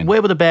 2018.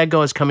 Where were the bad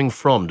guys coming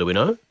from? Do we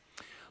know?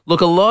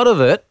 Look, a lot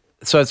of it.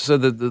 So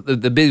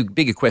the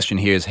bigger question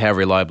here is, how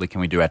reliably can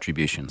we do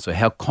attribution? So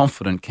how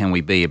confident can we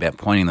be about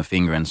pointing the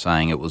finger and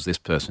saying it was this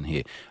person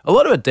here? A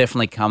lot of it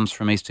definitely comes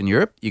from Eastern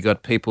Europe. You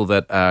got people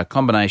that are a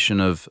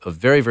combination of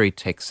very, very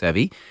tech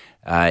savvy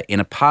in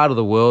a part of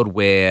the world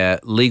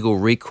where legal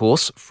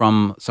recourse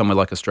from somewhere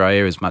like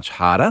Australia is much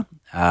harder.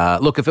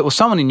 Look, if it was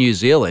someone in New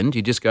Zealand,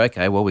 you just go,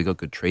 okay, well, we've got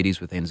good treaties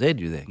with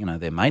NZ.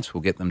 They're mates.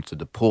 We'll get them to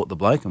deport the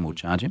bloke and we'll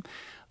charge him.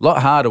 A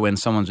lot harder when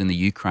someone's in the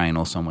Ukraine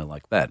or somewhere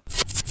like that.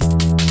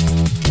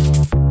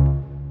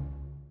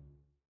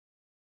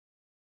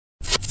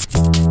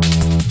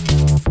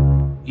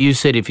 You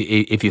said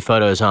if your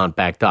photos aren't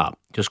backed up,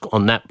 just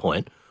on that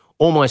point,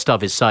 all my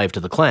stuff is saved to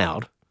the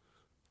cloud.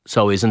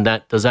 So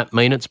does that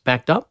mean it's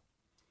backed up?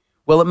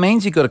 Well, it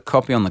means you've got a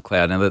copy on the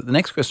cloud. Now, the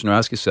next question to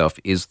ask yourself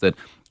is that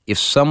if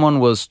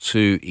someone was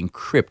to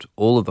encrypt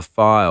all of the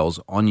files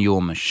on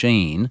your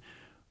machine,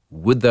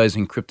 would those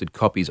encrypted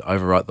copies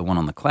overwrite the one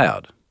on the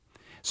cloud?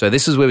 So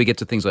this is where we get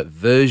to things like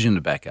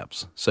versioned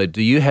backups. So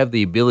do you have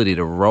the ability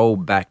to roll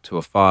back to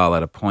a file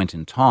at a point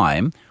in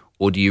time,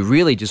 or do you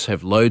really just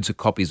have loads of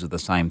copies of the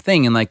same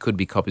thing, and they could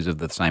be copies of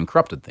the same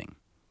corrupted thing?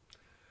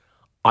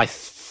 I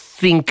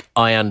think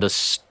I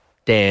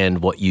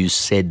understand what you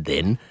said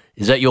then.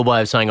 Is that your way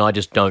of saying I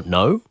just don't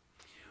know?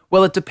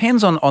 Well, it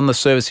depends on the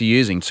service you're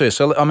using too.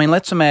 So, I mean,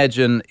 let's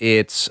imagine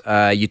it's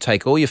you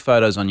take all your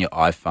photos on your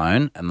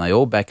iPhone and they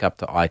all back up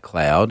to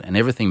iCloud, and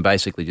everything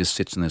basically just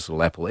sits in this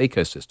little Apple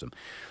ecosystem.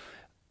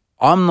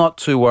 I'm not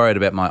too worried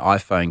about my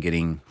iPhone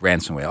getting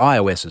ransomware.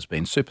 iOS has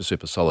been super,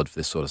 super solid for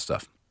this sort of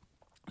stuff.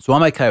 So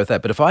I'm okay with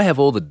that. But if I have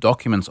all the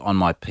documents on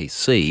my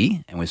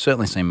PC, and we've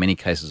certainly seen many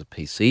cases of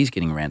PCs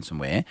getting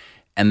ransomware,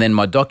 and then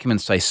my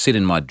documents, say, sit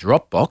in my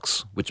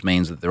Dropbox, which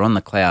means that they're on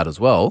the cloud as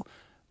well,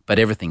 but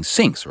everything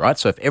syncs, right?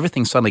 So if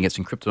everything suddenly gets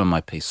encrypted on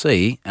my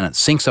PC and it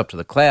syncs up to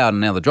the cloud,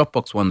 and now the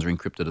Dropbox ones are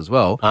encrypted as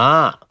well,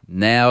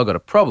 now I've got a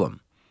problem.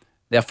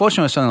 Now,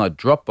 fortunately, with something like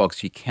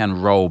Dropbox, you can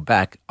roll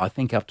back, I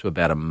think, up to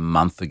about a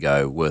month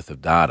ago worth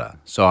of data.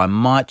 So I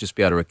might just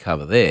be able to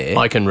recover there.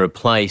 I can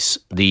replace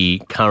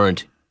the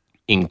current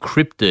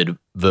encrypted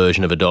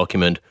version of a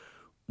document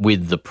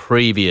with the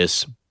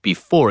previous,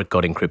 before it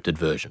got encrypted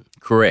version.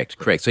 Correct.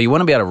 So you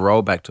want to be able to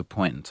roll back to a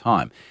point in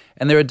time.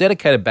 And there are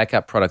dedicated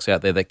backup products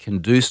out there that can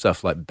do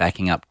stuff like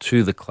backing up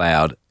to the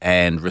cloud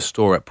and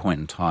restore at point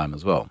in time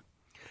as well.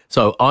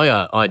 So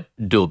I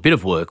do a bit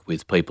of work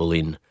with people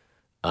in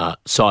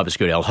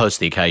cybersecurity. I'll host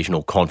the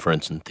occasional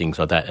conference and things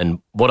like that.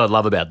 And what I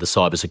love about the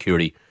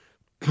cybersecurity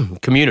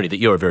community that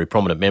you're a very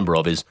prominent member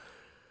of is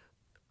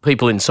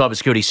people in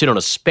cybersecurity sit on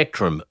a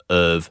spectrum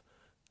of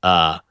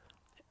how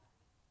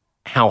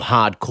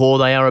hardcore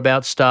they are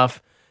about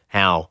stuff,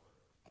 how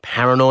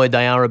paranoid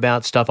they are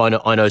about stuff. I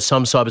know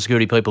some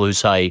cybersecurity people who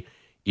say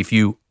if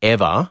you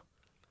ever,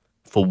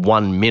 for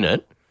 1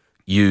 minute,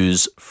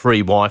 use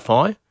free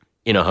Wi-Fi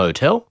in a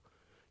hotel,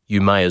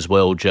 you may as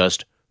well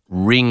just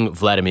ring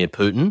Vladimir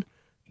Putin,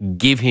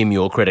 give him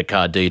your credit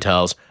card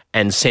details,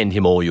 and send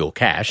him all your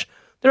cash.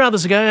 There are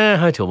others who go,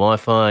 hotel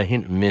Wi-Fi,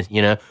 hint and miss,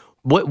 you know.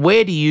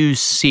 Where do you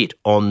sit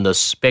on the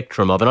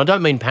spectrum of, and I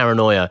don't mean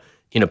paranoia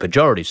in a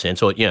pejorative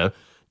sense, or, you know,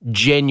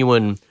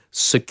 genuine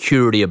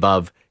security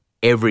above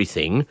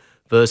everything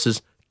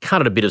versus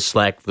cut it a bit of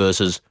slack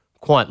versus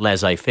quite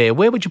laissez-faire?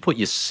 Where would you put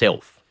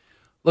yourself?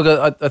 Look,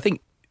 I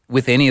think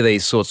with any of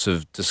these sorts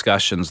of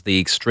discussions, the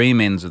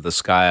extreme ends of the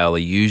scale are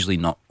usually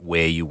not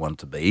where you want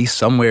to be.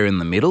 Somewhere in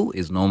the middle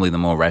is normally the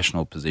more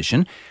rational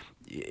position.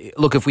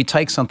 Look, if we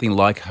take something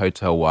like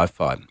hotel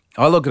Wi-Fi,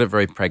 I look at it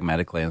very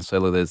pragmatically and say,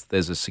 look,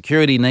 there's a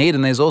security need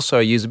and there's also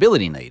a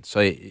usability need. So,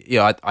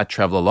 yeah, I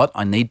travel a lot.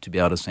 I need to be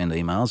able to send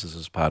emails. This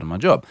is part of my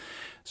job.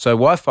 So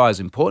Wi-Fi is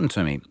important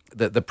to me.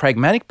 The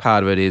pragmatic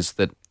part of it is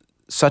that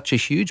such a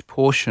huge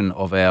portion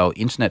of our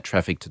internet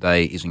traffic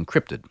today is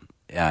encrypted.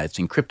 It's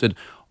encrypted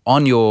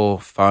on your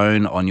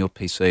phone, on your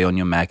PC, on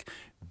your Mac,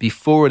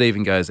 before it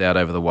even goes out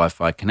over the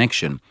Wi-Fi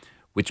connection,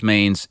 which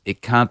means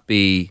it can't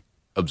be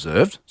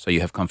observed, so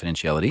you have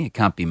confidentiality. It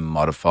can't be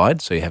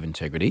modified, so you have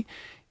integrity.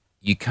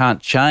 You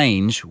can't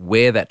change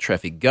where that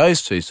traffic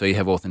goes to, so you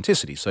have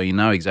authenticity, so you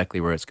know exactly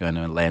where it's going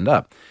to land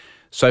up.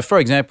 So, for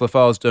example, if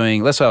I was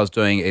doing, let's say I was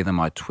doing either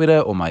my Twitter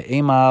or my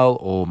email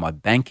or my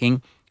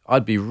banking,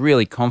 I'd be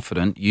really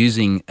confident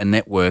using a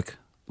network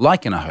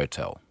like in a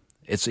hotel.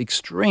 It's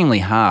extremely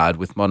hard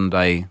with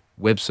modern-day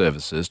web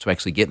services to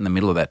actually get in the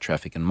middle of that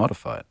traffic and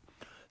modify it.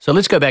 So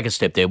let's go back a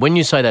step there. When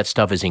you say that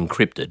stuff is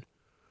encrypted,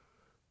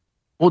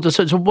 well,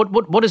 so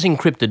what does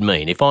encrypted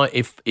mean?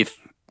 If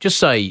just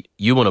say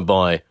you want to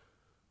buy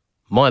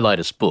my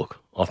latest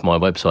book off my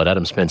website,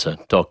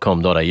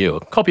 adamspencer.com.au,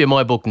 a copy of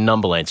my book,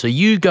 Numberland. So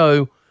you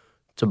go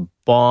to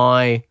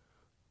buy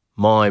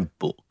my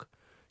book.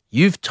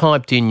 You've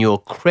typed in your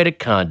credit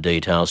card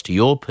details to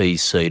your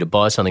PC to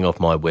buy something off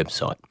my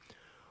website.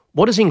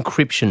 What does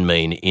encryption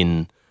mean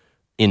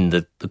in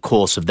the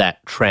course of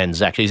that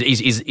transaction?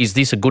 Is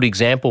this a good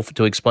example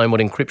to explain what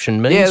encryption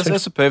means? Yeah,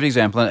 that's a perfect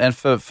example. And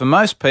for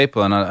most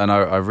people, and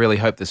I really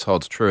hope this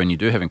holds true, and you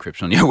do have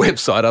encryption on your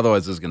website,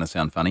 otherwise this is going to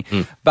sound funny.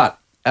 But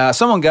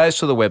someone goes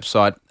to the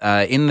website,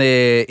 in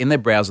their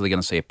browser, they're going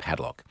to see a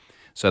padlock.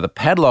 So the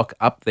padlock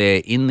up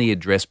there in the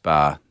address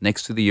bar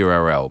next to the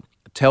URL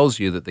tells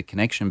you that the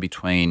connection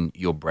between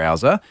your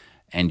browser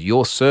and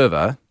your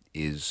server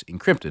is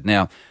encrypted.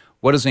 Now,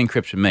 what does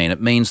encryption mean? It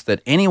means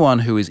that anyone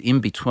who is in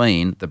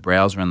between the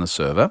browser and the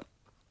server,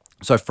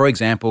 so for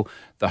example,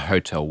 the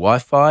hotel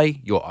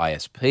Wi-Fi, your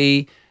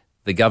ISP,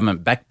 the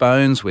government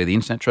backbones where the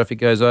internet traffic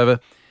goes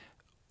over,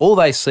 all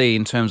they see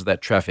in terms of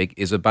that traffic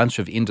is a bunch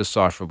of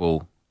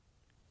indecipherable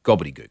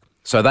gobbledygook.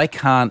 So they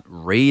can't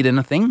read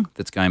anything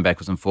that's going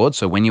backwards and forwards.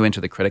 So when you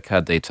enter the credit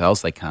card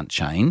details, they can't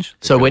change.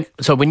 So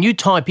when you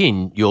type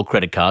in your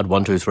credit card,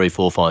 1, 2, 3,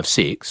 4, 5,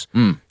 6,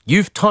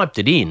 you've typed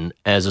it in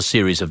as a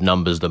series of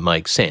numbers that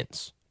make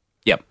sense.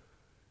 Yep.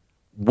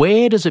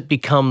 Where does it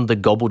become the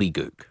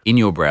gobbledygook? In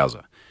your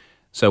browser.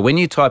 So when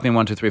you type in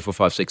 1, 2, 3, 4,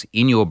 5, 6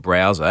 in your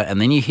browser and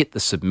then you hit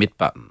the submit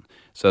button.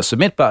 So a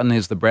submit button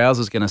is the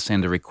browser's going to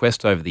send a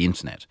request over the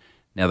internet.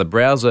 Now the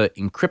browser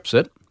encrypts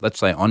it, let's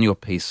say on your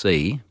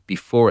PC,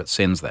 before it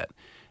sends that.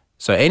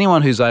 So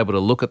anyone who's able to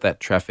look at that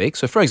traffic,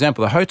 so for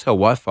example, the hotel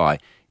Wi-Fi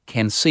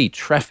can see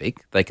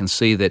traffic. They can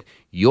see that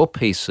your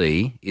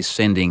PC is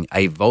sending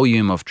a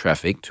volume of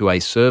traffic to a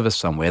server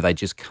somewhere. They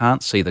just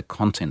can't see the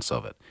contents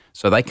of it.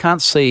 So they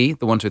can't see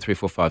the 1, 2, 3,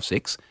 4, 5,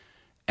 6,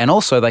 and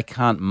also they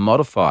can't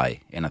modify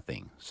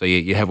anything. So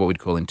you have what we'd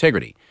call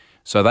integrity.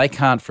 So they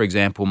can't, for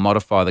example,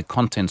 modify the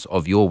contents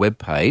of your web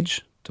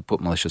page to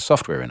put malicious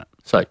software in it.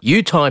 So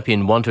you type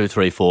in 1, 2,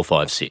 3, 4,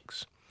 5,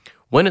 6.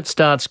 When it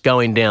starts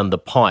going down the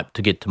pipe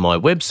to get to my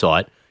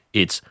website,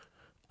 it's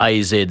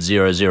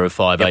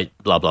AZ0058,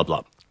 blah, blah,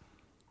 blah.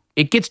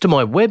 It gets to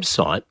my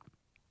website,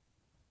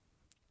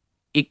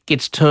 it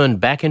gets turned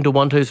back into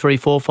 1, 2, 3,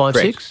 4, 5,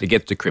 Correct. 6? It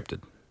gets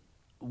decrypted.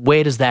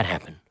 Where does that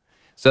happen?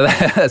 So,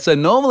 so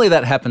normally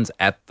that happens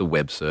at the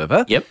web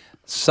server. Yep.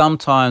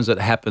 Sometimes it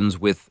happens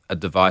with a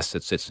device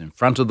that sits in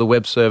front of the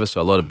web server.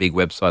 So a lot of big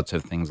websites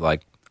have things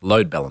like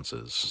load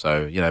balancers.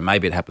 So,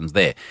 maybe it happens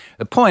there.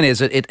 The point is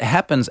that it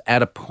happens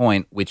at a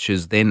point which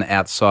is then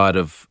outside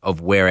of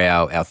where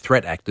our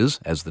threat actors,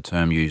 as the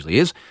term usually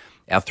is,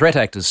 our threat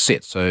actors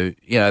sit. So,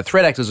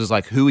 threat actors is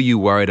like, who are you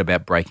worried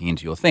about breaking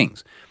into your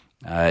things?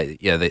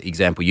 The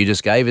example you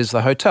just gave is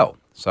the hotel.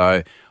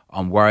 So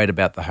I'm worried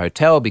about the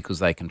hotel because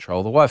they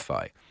control the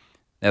Wi-Fi.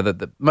 Now,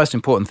 the most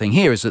important thing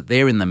here is that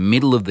they're in the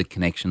middle of the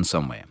connection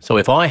somewhere. So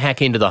if I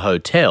hack into the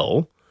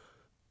hotel,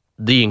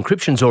 the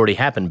encryption's already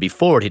happened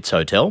before it hits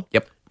hotel.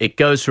 Yep. It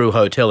goes through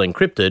hotel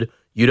encrypted.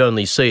 You'd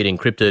only see it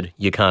encrypted.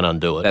 You can't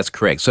undo it. That's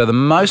correct. So the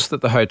most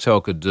that the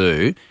hotel could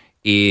do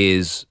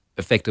is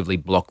effectively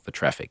block the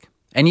traffic.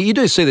 And you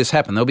do see this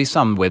happen. There'll be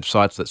some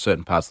websites that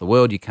certain parts of the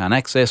world you can't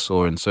access,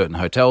 or in certain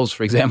hotels,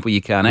 for example,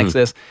 you can't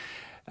access.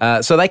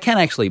 So they can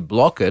actually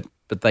block it,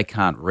 but they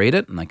can't read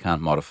it and they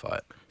can't modify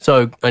it.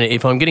 So I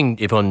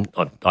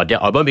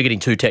won't be getting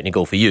too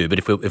technical for you, but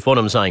if what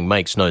I'm saying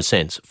makes no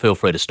sense, feel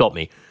free to stop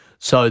me.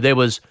 So there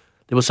was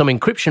some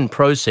encryption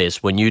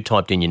process when you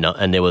typed in your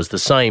and there was the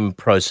same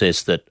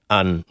process that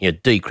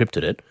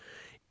decrypted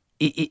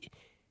it.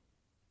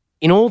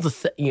 In all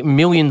the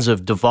millions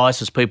of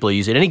devices people are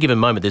using at any given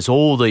moment, there's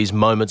all these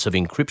moments of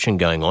encryption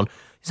going on.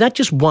 Is that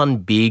just one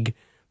big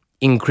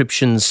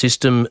encryption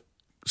system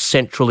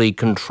centrally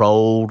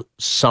controlled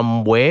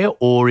somewhere,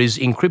 or is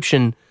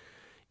encryption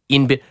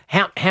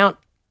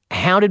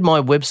how did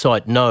my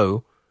website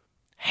know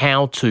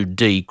how to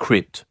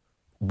decrypt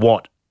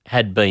what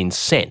had been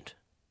sent?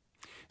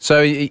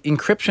 So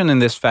encryption in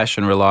this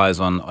fashion relies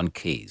on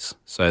keys.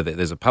 So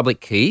there's a public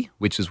key,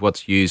 which is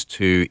what's used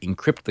to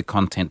encrypt the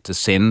content to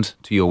send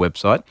to your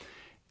website.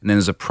 And then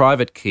there's a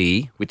private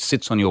key, which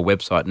sits on your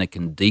website and it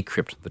can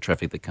decrypt the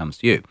traffic that comes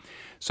to you.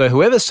 So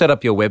whoever set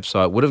up your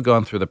website would have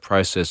gone through the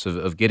process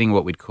of getting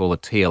what we'd call a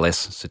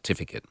TLS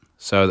certificate.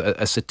 So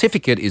a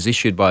certificate is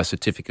issued by a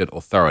certificate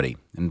authority.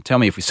 And tell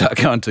me if we start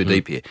going too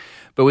deep here.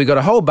 But we've got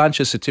a whole bunch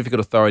of certificate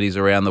authorities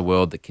around the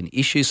world that can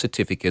issue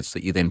certificates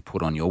that you then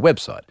put on your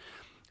website.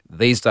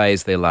 These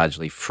days, they're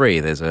largely free.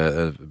 There's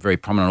a very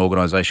prominent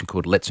organisation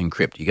called Let's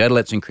Encrypt. You go to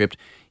Let's Encrypt,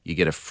 you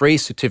get a free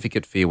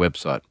certificate for your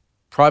website.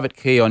 Private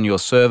key on your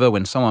server.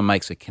 When someone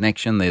makes a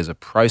connection, there's a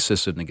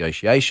process of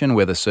negotiation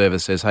where the server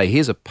says, hey,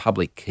 here's a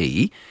public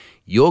key.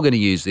 You're going to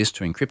use this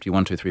to encrypt your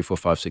 1, 2, 3, 4,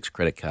 5, 6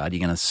 credit card. You're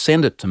going to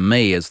send it to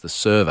me as the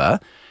server.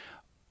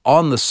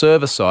 On the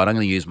server side, I'm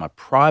going to use my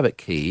private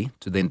key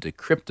to then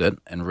decrypt it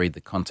and read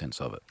the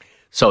contents of it.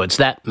 So it's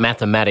that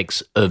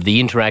mathematics of the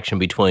interaction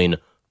between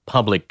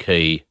public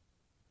key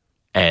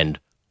and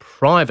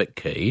private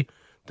key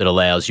that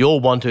allows your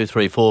 1, 2,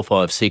 3, 4,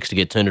 5, 6 to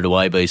get turned into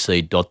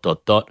ABC ...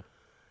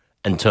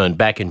 and turned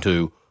back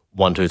into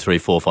 1, 2, 3,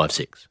 4, 5,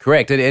 6.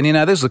 Correct. And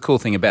this is the cool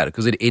thing about it,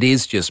 because it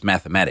is just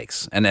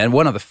mathematics. And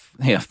one of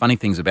the funny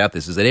things about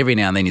this is that every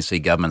now and then you see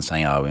government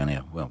saying,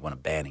 we want to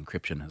ban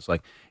encryption. It's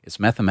like, it's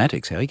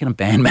mathematics. How are you going to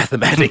ban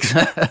mathematics?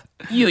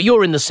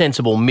 You're in the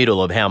sensible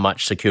middle of how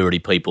much security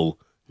people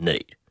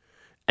need.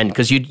 And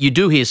because you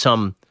do hear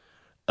some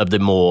of the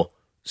more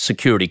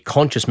security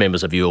conscious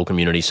members of your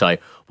community say,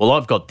 well,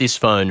 I've got this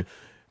phone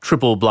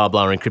triple blah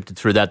blah encrypted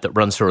through that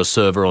runs through a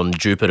server on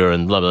Jupiter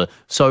and blah blah.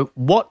 So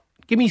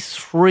give me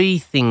 3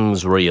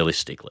 things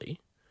realistically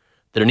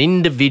that an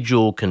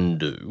individual can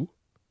do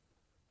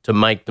to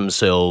make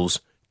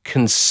themselves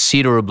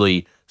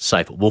considerably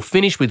safer. We'll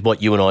finish with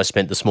what you and I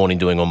spent this morning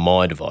doing on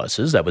my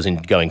devices. That was in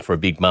going for a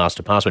big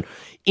master password.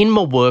 In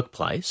my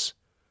workplace,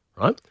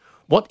 right?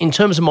 What, in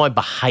terms of my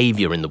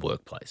behaviour in the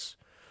workplace,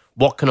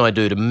 what can I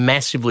do to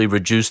massively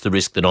reduce the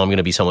risk that I'm going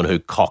to be someone who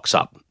cocks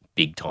up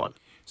big time?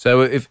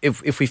 So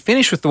if we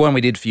finish with the one we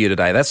did for you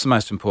today, that's the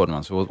most important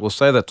one. So we'll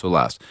say that till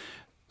last.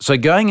 So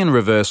going in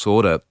reverse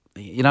order,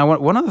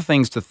 one of the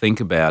things to think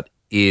about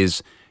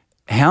is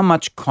how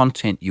much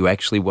content you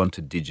actually want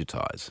to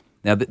digitize.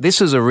 Now,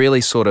 this is a really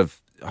sort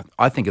of,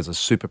 I think it's a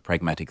super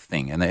pragmatic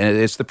thing. And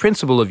it's the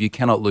principle of you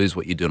cannot lose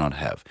what you do not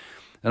have.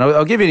 And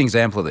I'll give you an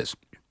example of this.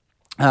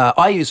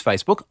 I use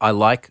Facebook. I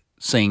like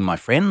seeing my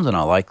friends and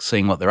I like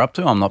seeing what they're up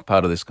to. I'm not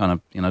part of this kind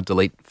of,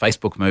 delete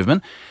Facebook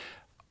movement.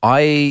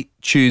 I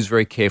choose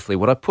very carefully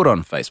what I put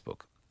on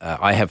Facebook.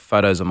 I have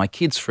photos of my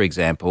kids, for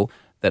example,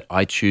 that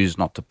I choose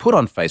not to put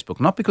on Facebook,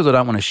 not because I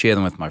don't want to share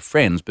them with my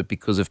friends, but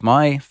because if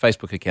my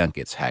Facebook account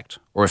gets hacked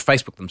or if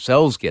Facebook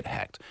themselves get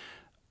hacked,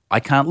 I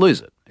can't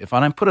lose it. If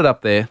I don't put it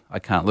up there, I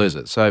can't lose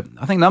it. So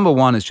I think number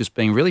one is just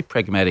being really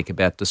pragmatic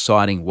about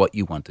deciding what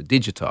you want to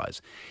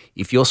digitize.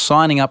 If you're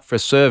signing up for a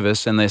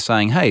service and they're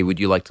saying, hey, would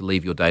you like to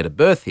leave your date of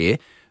birth here,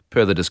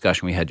 per the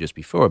discussion we had just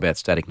before about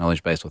static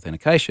knowledge-based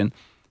authentication,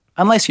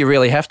 unless you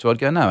really have to, I'd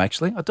go, no,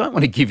 actually, I don't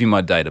want to give you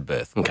my date of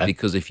birth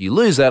because if you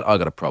lose that, I've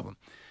got a problem.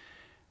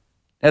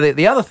 Now,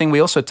 the other thing, we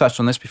also touched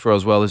on this before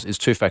as well, is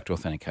two-factor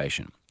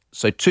authentication.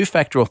 So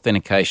two-factor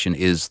authentication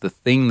is the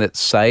thing that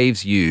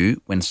saves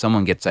you when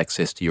someone gets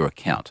access to your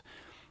account.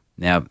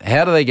 Now,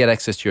 how do they get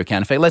access to your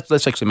account? In fact,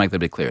 let's actually make that a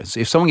bit clearer. So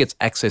if someone gets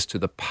access to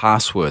the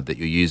password that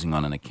you're using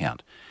on an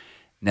account,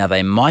 now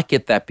they might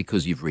get that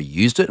because you've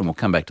reused it, and we'll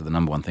come back to the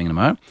number one thing in a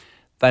moment.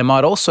 They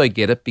might also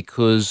get it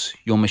because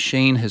your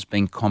machine has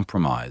been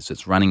compromised.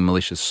 It's running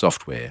malicious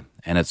software,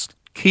 and it's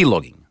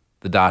keylogging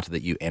the data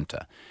that you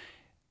enter.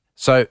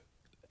 So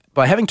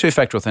by having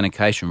two-factor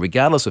authentication,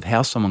 regardless of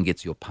how someone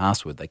gets your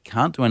password, they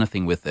can't do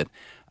anything with it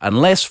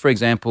unless, for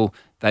example,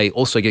 they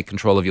also get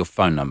control of your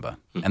phone number,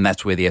 and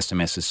that's where the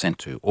SMS is sent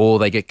to, or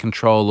they get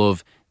control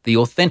of the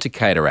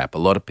Authenticator app. A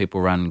lot of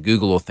people run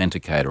Google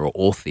Authenticator or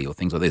Authy or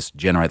things like this,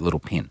 generate a little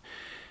PIN.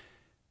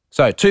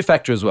 So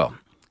two-factor as well.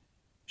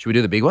 Should we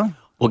do the big one?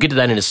 We'll get to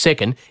that in a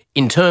second.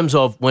 In terms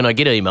of when I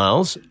get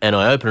emails and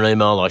I open an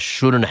email I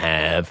shouldn't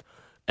have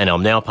and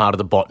I'm now part of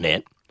the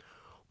botnet,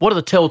 what are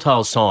the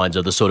telltale signs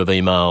of the sort of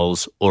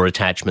emails or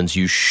attachments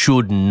you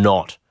should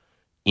not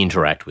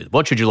interact with?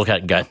 What should you look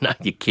at and go, no,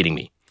 you're kidding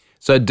me?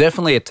 So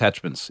definitely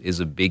attachments is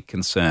a big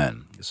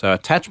concern. So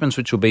attachments,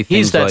 which will be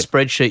things Here's that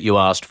spreadsheet you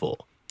asked for.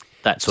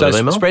 That sort of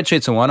email?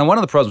 Spreadsheets are one. And one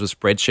of the problems with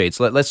spreadsheets,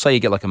 let's say you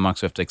get like a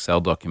Microsoft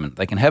Excel document,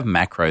 they can have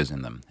macros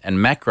in them. And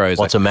macros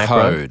What's are a macro?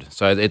 code.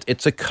 So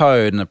it's a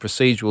code and a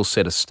procedural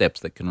set of steps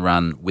that can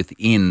run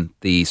within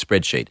the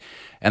spreadsheet.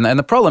 And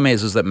the problem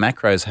is that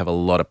macros have a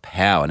lot of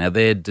power. Now,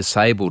 they're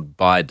disabled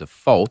by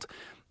default.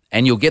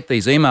 And you'll get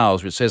these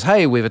emails which says,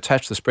 hey, we've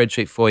attached the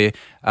spreadsheet for you.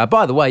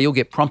 By the way, you'll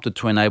get prompted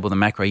to enable the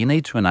macro. You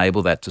need to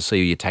enable that to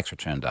see your tax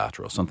return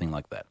data or something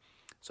like that.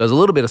 So there's a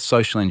little bit of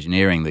social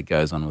engineering that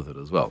goes on with it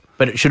as well.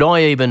 But should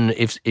I even,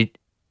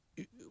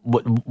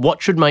 what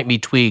should make me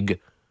twig,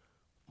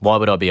 why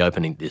would I be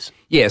opening this?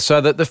 Yeah, so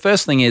the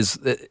first thing is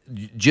that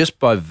just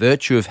by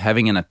virtue of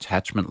having an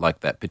attachment like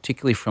that,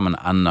 particularly from an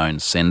unknown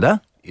sender,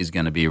 is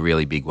going to be a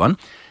really big one.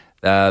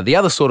 The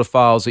other sort of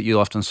files that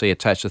you'll often see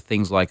attached are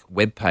things like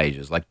web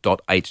pages, like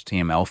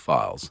 .html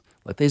files.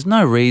 Like there's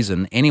no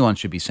reason anyone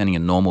should be sending a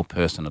normal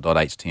person a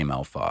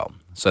 .html file.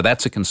 So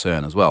that's a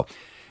concern as well.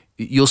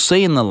 You'll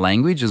see in the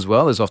language as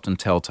well, there's often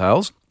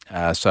telltales.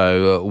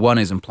 So one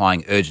is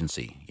implying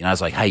urgency. You know,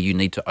 it's like, hey, you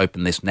need to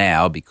open this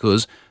now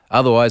because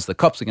otherwise the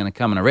cops are going to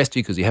come and arrest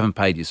you because you haven't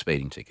paid your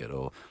speeding ticket.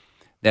 Or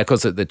now,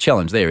 because the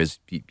challenge there is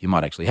you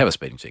might actually have a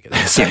speeding ticket.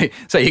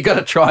 So you've got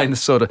to try and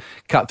sort of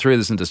cut through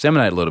this and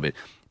disseminate a little bit.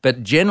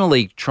 But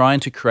generally,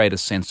 trying to create a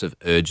sense of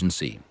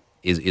urgency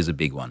is a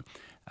big one.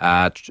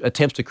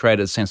 Attempts to create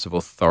a sense of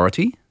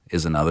authority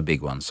is another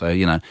big one. So,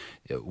 you know,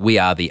 we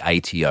are the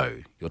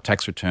ATO. Your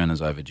tax return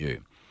is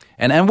overdue.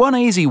 And one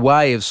easy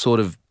way of sort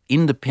of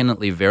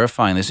independently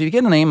verifying this, if you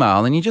get an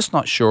email and you're just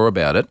not sure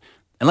about it,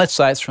 and let's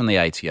say it's from the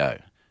ATO,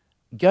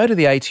 go to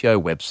the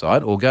ATO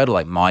website or go to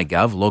like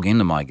MyGov, log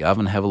into MyGov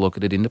and have a look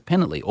at it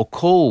independently, or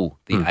call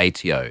the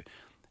ATO.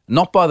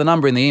 Not by the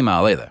number in the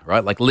email either,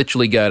 right? Like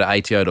literally go to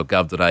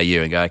ato.gov.au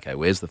and go, okay,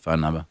 where's the phone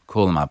number?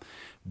 Call them up.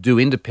 Do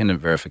independent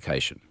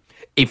verification.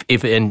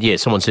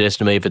 Someone suggests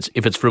to me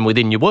if it's from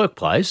within your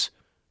workplace,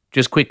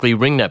 just quickly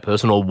ring that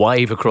person or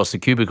wave across the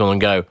cubicle and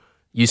go,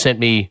 you sent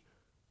me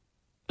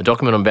a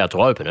document, I'm about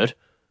to open it.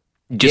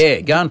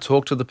 Go and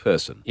talk to the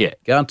person. Yeah.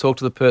 Go and talk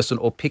to the person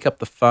or pick up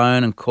the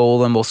phone and call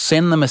them or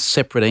send them a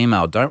separate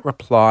email. Don't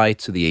reply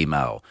to the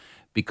email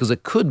because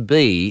it could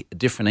be a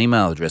different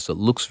email address that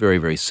looks very,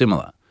 very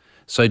similar.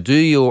 So do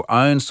your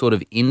own sort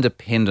of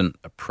independent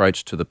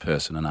approach to the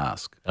person and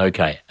ask.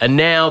 Okay. And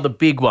now the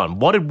big one.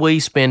 What did we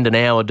spend an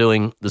hour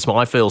doing this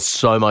morning? I feel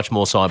so much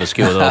more cyber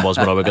secure than I was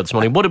when I woke up this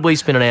morning. What did we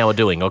spend an hour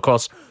doing?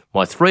 Across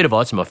my three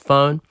devices, my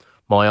phone,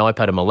 my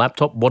iPad and my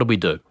laptop, what did we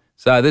do?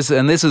 So this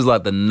is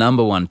like the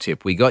number one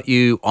tip. We got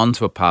you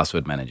onto a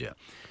password manager.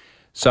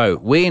 So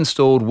we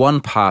installed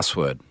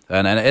 1Password,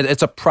 and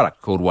it's a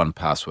product called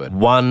 1Password.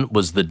 One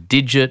was the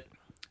digit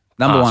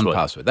Number password.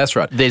 1Password, that's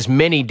right. There's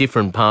many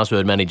different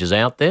password managers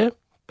out there,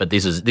 but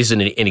this is an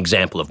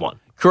example of one.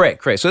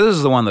 Correct. So this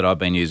is the one that I've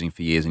been using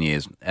for years and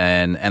years.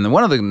 And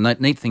one of the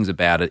neat things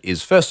about it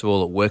is, first of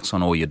all, it works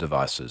on all your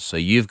devices. So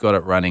you've got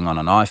it running on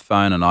an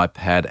iPhone, an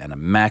iPad, and a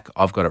Mac.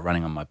 I've got it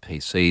running on my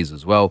PCs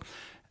as well.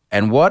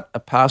 And what a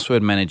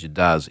password manager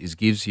does is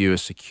gives you a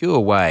secure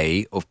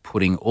way of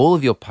putting all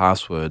of your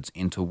passwords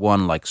into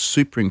one like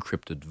super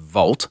encrypted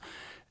vault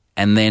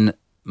and then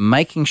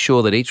making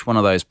sure that each one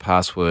of those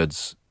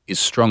passwords is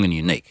strong and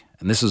unique.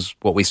 And this is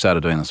what we started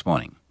doing this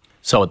morning.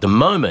 So at the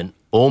moment,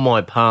 all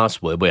my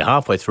password, we're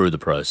halfway through the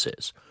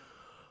process.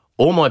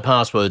 All my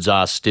passwords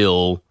are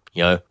still,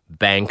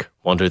 bank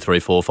 1, 2, 3,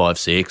 4, 5,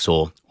 6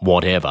 or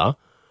whatever.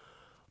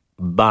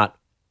 But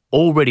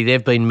already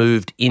they've been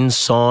moved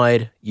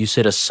inside, you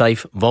said, a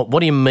safe vault. What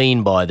do you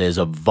mean by there's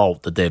a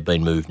vault that they've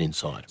been moved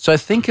inside? So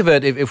think of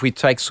it, if we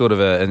take sort of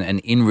an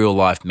in real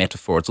life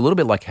metaphor, it's a little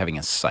bit like having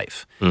a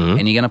safe. Mm-hmm.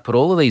 And you're going to put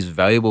all of these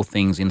valuable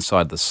things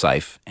inside the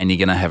safe and you're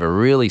going to have a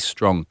really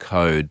strong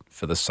code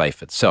for the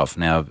safe itself.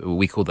 Now,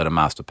 we call that a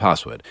master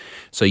password.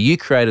 So you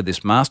created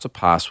this master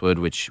password,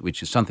 which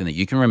is something that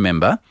you can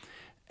remember.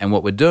 And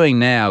what we're doing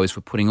now is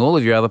we're putting all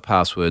of your other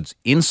passwords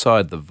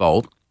inside the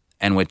vault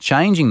and we're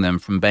changing them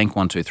from bank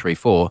 1, 2, 3,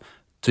 4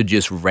 to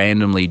just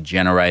randomly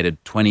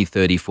generated 20,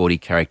 30, 40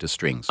 character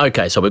strings.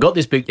 Okay, so we've got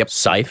this big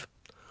safe.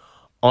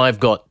 I've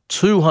got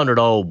 200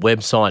 old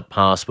website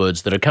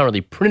passwords that are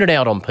currently printed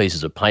out on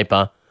pieces of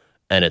paper,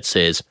 and it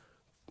says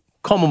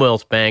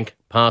Commonwealth Bank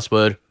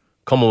password,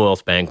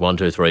 Commonwealth Bank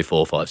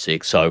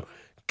 123456. So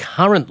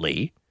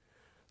currently,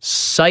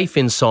 safe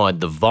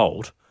inside the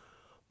vault,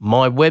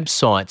 my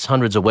websites,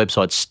 hundreds of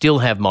websites, still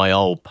have my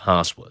old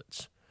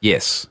passwords.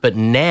 Yes. But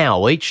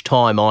now, each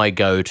time I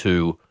go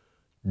to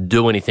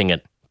do anything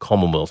at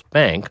Commonwealth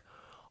Bank,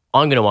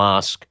 I'm going to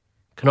ask,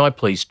 can I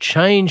please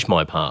change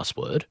my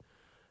password?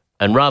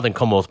 And rather than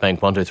Commonwealth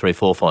Bank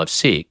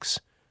 123456,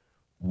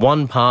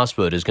 one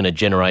password is going to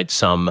generate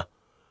some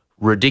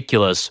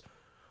ridiculous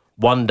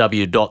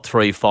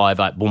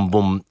 1W.358 boom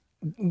boom,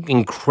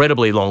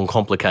 incredibly long,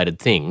 complicated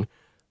thing.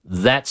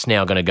 That's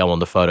now going to go on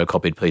the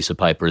photocopied piece of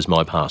paper as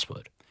my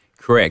password.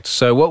 Correct.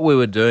 So what we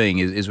were doing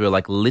is we were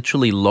like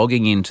literally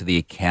logging into the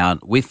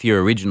account with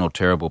your original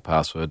terrible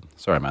password.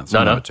 Sorry, man.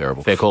 No,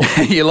 terrible. Fair call.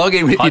 You log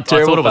in with your terrible password.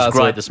 I thought it was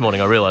password. great this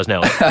morning. I realise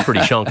now it's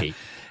pretty shonky.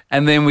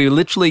 And then we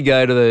literally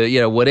go to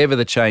the, whatever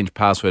the change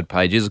password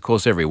page is. Of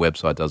course, every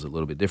website does it a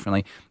little bit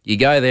differently. You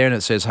go there and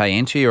it says, hey,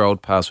 enter your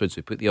old password. So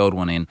you put the old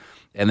one in.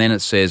 And then it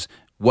says,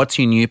 what's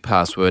your new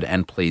password?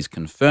 And please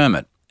confirm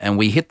it. And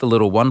we hit the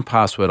little one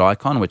password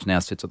icon, which now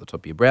sits at the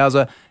top of your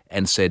browser,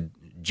 and said,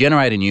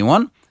 generate a new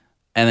one.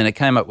 And then it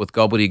came up with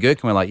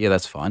gobbledygook, and we're like, yeah,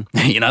 that's fine.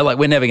 We're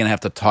never going to have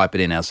to type it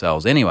in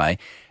ourselves anyway.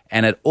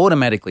 And it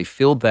automatically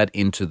filled that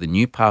into the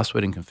new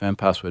password and confirm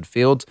password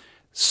fields,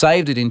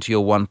 saved it into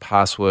your one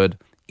password,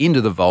 into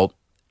the vault,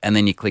 and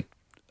then you click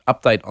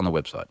update on the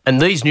website.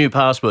 And these new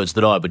passwords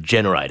that I was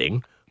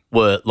generating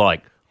were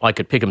like, I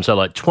could pick them, so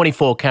like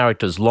 24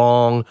 characters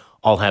long,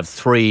 I'll have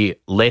 3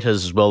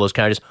 letters as well as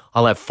characters,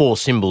 I'll have 4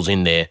 symbols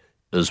in there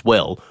as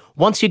well.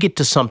 Once you get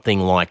to something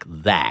like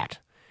that,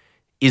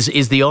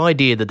 is the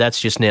idea that that's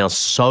just now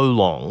so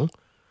long,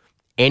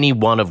 any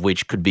one of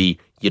which could be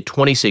your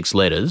 26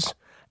 letters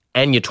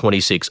and your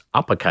 26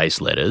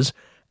 uppercase letters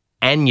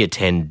and your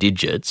 10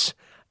 digits,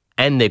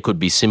 and there could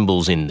be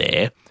symbols in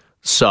there.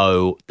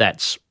 So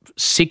that's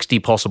 60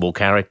 possible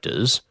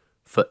characters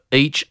for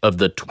each of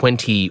the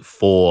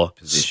 24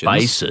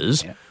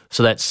 spaces. Yeah.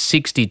 So that's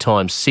 60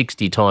 times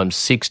 60 times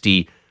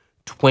 60,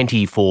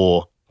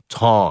 24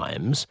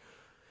 times.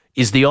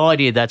 Is the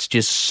idea that's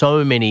just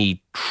so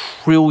many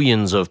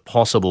trillions of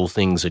possible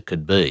things it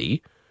could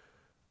be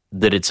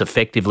that it's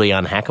effectively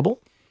unhackable?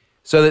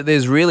 So that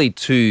there's really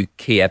 2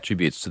 key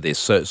attributes to this.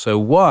 So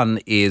one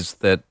is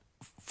that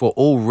for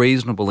all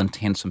reasonable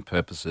intents and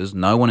purposes,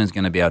 no one is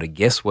going to be able to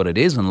guess what it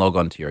is and log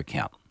on to your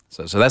account.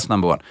 So that's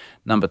number one.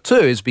 Number 2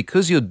 is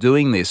because you're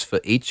doing this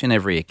for each and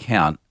every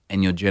account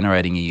and you're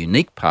generating a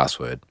unique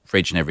password for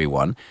each and every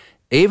one,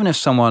 even if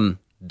someone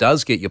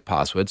does get your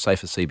password, say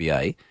for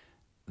CBA,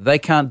 they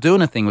can't do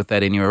anything with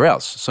that anywhere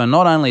else. So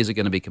not only is it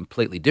going to be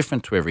completely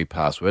different to every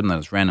password and that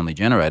it's randomly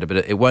generated, but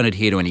it won't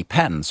adhere to any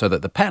pattern. So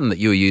that the pattern that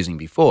you were using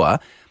before,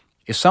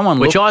 if someone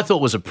Which I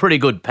thought was a pretty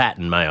good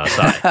pattern, may I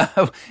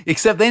say.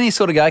 Except then you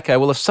sort of go, okay,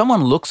 well, if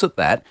someone looks at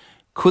that,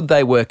 could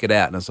they work it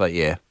out? And it's like,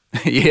 yeah,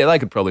 they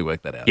could probably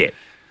work that out. Yeah.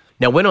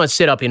 Now, when I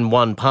set up in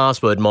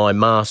 1Password my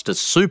master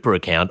super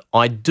account,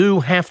 I do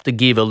have to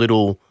give a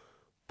little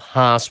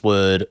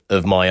password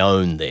of my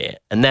own there,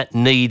 and that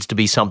needs to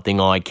be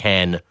something I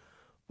can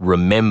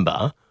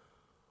remember.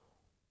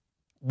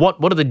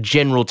 What are the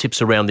general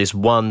tips around this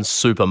one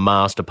super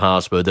master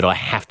password that I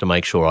have to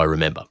make sure I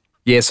remember?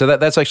 Yeah, so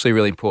that's actually a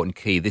really important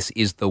key. This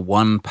is the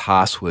one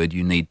password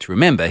you need to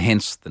remember,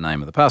 hence the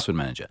name of the password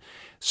manager.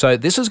 So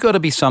this has got to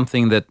be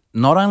something that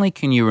not only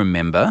can you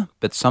remember,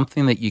 but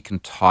something that you can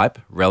type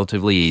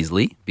relatively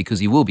easily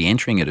because you will be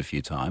entering it a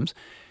few times.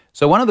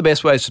 So one of the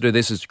best ways to do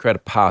this is to create a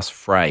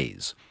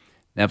passphrase.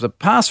 Now, the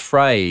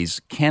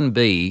passphrase can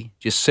be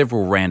just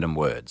several random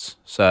words.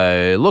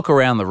 So look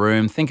around the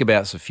room, think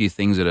about a few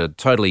things that are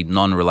totally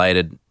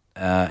non-related,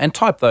 and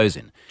type those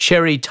in.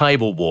 Cherry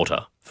table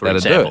water, for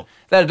example.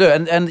 That'll do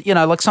it. And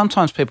like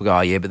sometimes people go,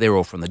 oh, yeah, but they're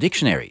all from the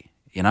dictionary.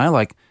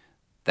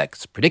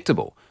 That's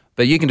predictable.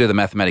 But you can do the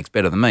mathematics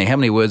better than me. How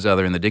many words are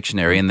there in the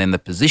dictionary? And then the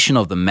position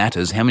of them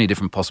matters. How many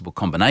different possible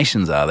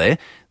combinations are there?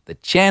 The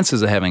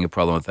chances of having a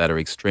problem with that are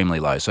extremely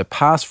low. So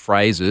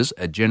passphrases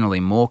are generally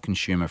more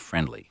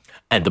consumer-friendly.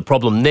 And the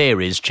problem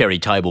there is cherry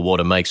table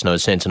water makes no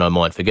sense and I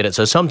might forget it.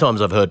 So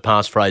sometimes I've heard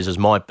passphrases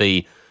might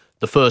be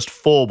the first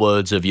 4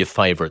 words of your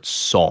favourite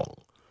song.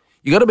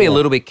 You've got to be a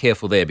little bit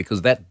careful there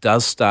because that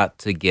does start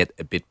to get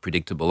a bit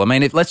predictable. I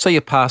mean, if let's say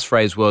your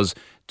passphrase was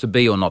to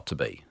be or not to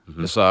be.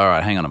 Mm-hmm. So, all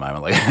right, hang on a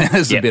moment. This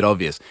is a bit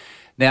obvious.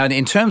 Now,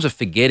 in terms of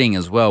forgetting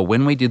as well,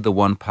 when we did the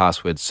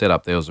 1Password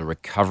setup, there was a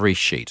recovery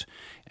sheet.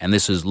 And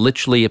this is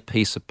literally a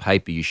piece of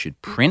paper you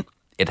should print.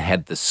 It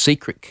had the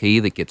secret key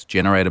that gets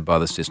generated by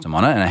the system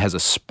on it, and it has a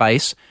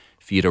space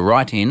for you to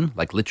write in,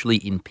 like literally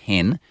in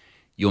pen,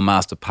 your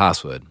master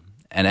password.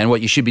 And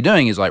what you should be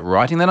doing is like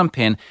writing that on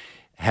pen,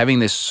 having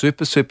this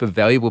super, super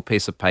valuable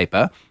piece of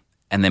paper,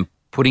 and then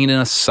putting it in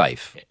a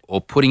safe or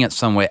putting it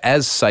somewhere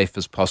as safe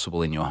as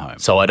possible in your home.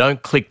 So I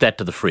don't click that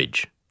to the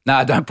fridge.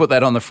 No, don't put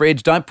that on the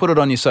fridge. Don't put it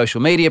on your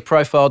social media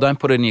profile. Don't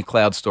put it in your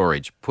cloud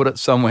storage. Put it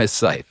somewhere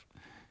safe.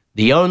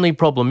 The only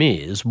problem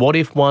is, what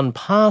if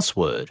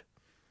 1Password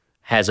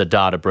has a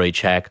data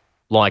breach hack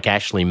like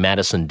Ashley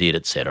Madison did,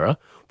 etc.?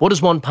 What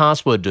does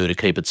 1Password do to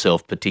keep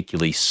itself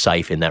particularly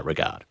safe in that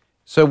regard?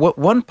 So what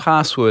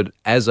 1Password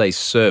as a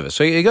service,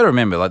 so you got to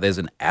remember, like there's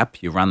an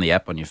app, you run the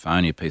app on your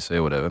phone, your PC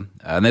or whatever,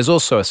 and there's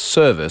also a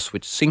service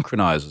which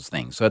synchronizes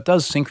things. So it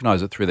does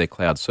synchronize it through their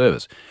cloud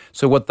service.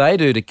 So what they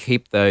do to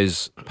keep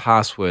those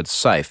passwords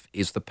safe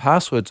is the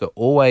passwords are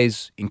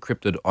always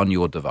encrypted on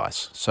your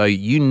device. So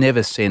you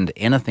never send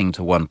anything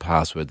to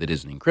 1Password that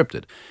isn't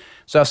encrypted.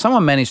 So if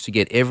someone managed to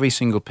get every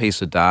single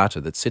piece of data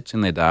that sits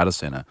in their data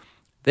center,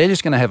 they're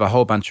just going to have a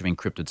whole bunch of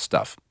encrypted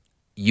stuff.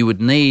 You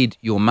would need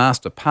your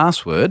master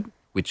password,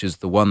 which is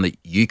the one that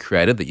you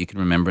created that you can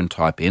remember and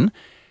type in.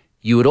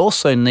 You would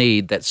also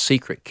need that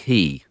secret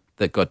key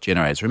that got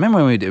generated. So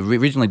remember when we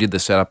originally did the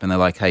setup and they're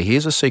like, hey,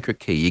 here's a secret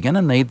key. You're going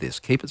to need this.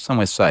 Keep it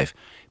somewhere safe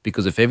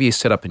because if ever you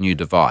set up a new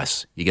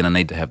device, you're going to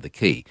need to have the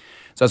key.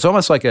 So it's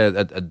almost like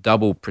a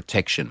double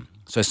protection.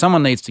 So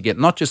someone needs to get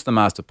not just the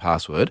master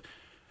password,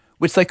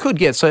 which they could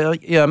get. So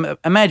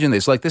imagine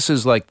this. Like this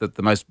is like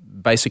the most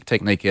basic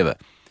technique ever.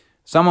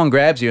 Someone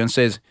grabs you and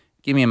says,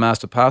 give me a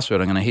master password,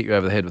 I'm going to hit you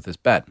over the head with this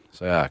bat.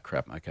 So,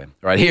 crap, okay. All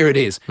right, here it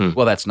is.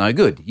 Well, that's no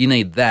good. You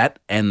need that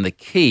and the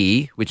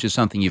key, which is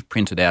something you've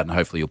printed out and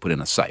hopefully you'll put in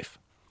a safe.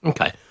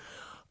 Okay.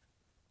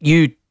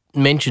 You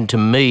mentioned to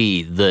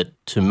me that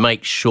to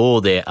make sure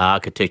their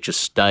architecture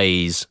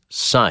stays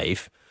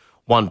safe,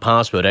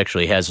 1Password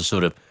actually has a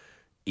sort of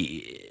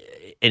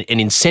an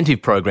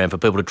incentive program for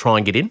people to try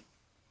and get in.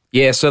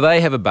 Yeah, so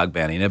they have a bug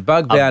bounty. Now,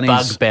 bug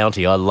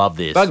bounty, I love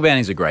this. Bug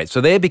bounties are great.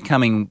 So they're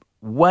becoming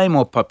way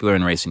more popular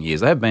in recent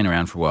years. They have been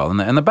around for a while.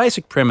 And the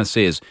basic premise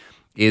is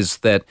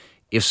that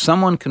if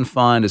someone can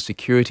find a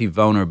security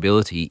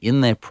vulnerability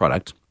in their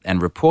product and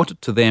report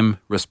it to them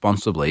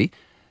responsibly,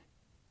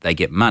 they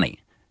get money.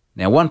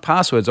 Now,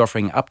 1Password's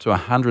offering up to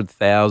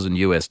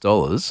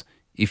 $100,000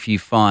 if you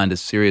find a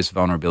serious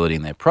vulnerability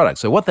in their product.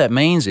 So what that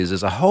means is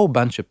there's a whole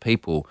bunch of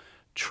people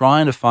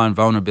trying to find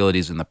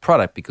vulnerabilities in the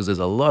product because there's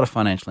a lot of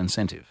financial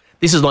incentive.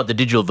 This is like the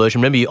digital version.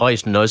 Remember, I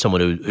used to know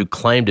someone who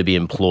claimed to be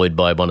employed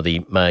by one of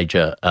the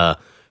major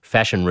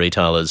fashion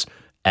retailers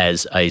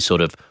as a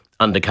sort of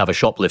undercover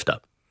shoplifter.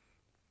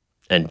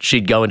 And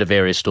she'd go into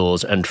various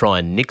stores and try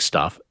and nick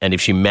stuff. And if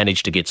she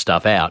managed to get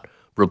stuff out,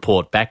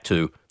 report back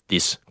to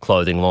this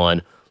clothing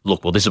line,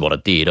 look, well, this is what I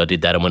did. I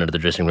did that. I went into the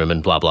dressing room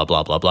and blah, blah,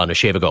 blah, blah, blah. And if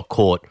she ever got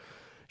caught,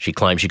 she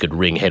claimed she could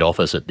ring head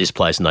office at this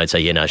place and they'd say,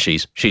 yeah, no,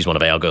 she's one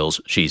of our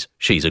girls. She's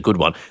a good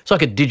one. It's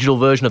like a digital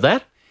version of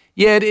that.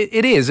 Yeah,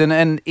 it is.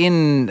 And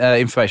in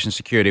information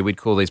security, we'd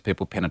call these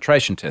people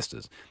penetration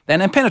testers.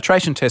 And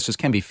penetration testers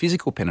can be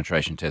physical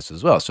penetration testers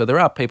as well. So there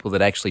are people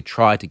that actually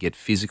try to get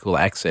physical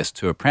access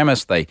to a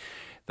premise. They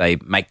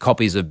make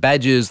copies of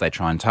badges. They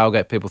try and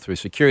tailgate people through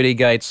security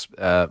gates,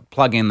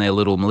 plug in their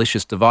little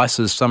malicious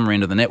devices somewhere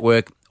into the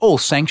network, all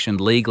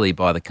sanctioned legally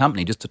by the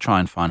company just to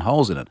try and find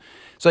holes in it.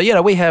 So,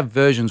 we have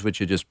versions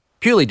which are just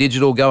purely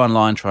digital, go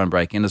online, try and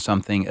break into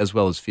something, as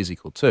well as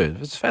physical too.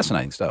 It's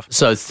fascinating stuff.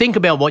 So think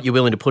about what you're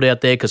willing to put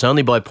out there, because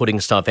only by putting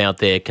stuff out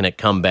there can it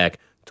come back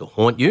to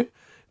haunt you.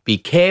 Be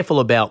careful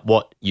about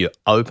what you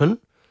open.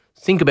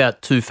 Think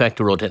about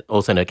two-factor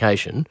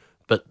authentication,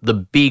 but the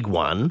big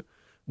one,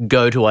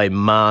 go to a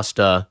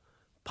master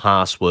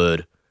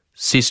password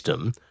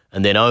system,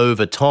 and then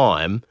over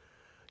time,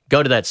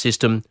 go to that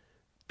system,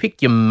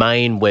 pick your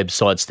main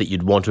websites that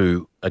you'd want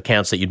to,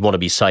 accounts that you'd want to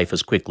be safe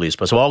as quickly as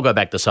possible. So I'll go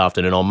back this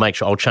afternoon, I'll make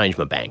sure, I'll change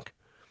my bank.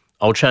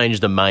 I'll change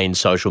the main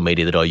social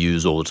media that I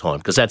use all the time,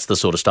 because that's the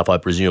sort of stuff I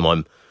presume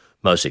I'm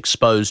most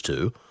exposed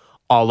to.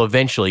 I'll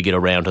eventually get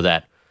around to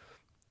that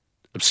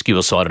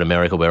obscure site in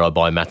America where I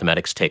buy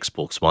mathematics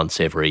textbooks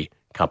once every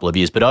couple of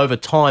years. But over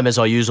time, as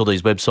I use all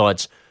these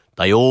websites,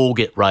 they all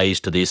get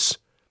raised to this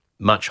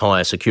much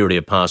higher security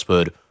of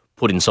password,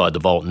 put inside the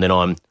vault, and then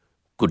I'm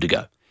good to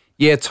go.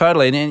 Yeah,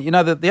 totally. And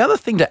the other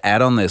thing to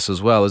add on this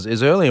as well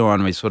is earlier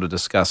on we sort of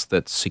discussed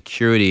that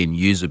security and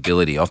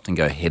usability often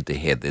go head to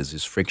head. There's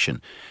this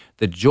friction.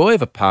 The joy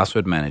of a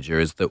password manager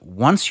is that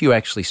once you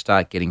actually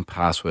start getting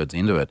passwords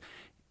into it,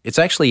 it's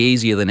actually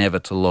easier than ever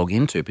to log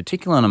into,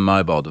 particularly on a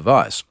mobile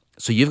device.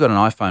 So you've got an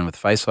iPhone with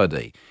Face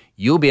ID.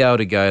 You'll be able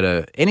to go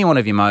to any one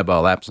of your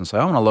mobile apps and say,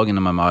 I want to log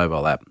into my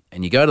mobile app.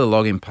 And you go to the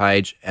login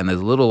page and there's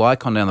a little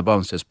icon down the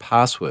bottom that says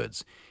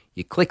passwords.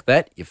 You click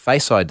that, your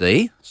Face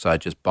ID, so it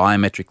just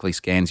biometrically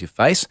scans your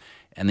face,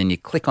 and then you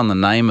click on the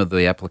name of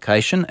the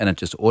application and it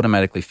just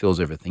automatically fills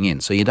everything in.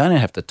 So you don't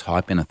have to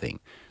type anything.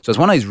 So it's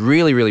one of these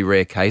really, really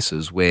rare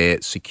cases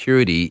where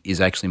security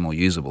is actually more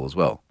usable as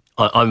well.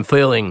 I'm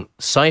feeling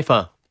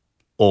safer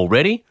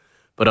already,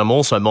 but I'm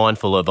also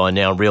mindful of, I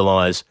now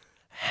realise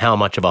how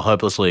much of a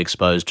hopelessly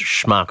exposed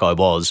schmuck I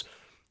was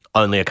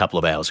only a couple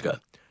of hours ago.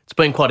 It's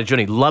been quite a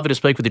journey. Lovely to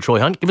speak with you, Troy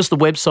Hunt. Give us the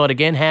website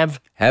again.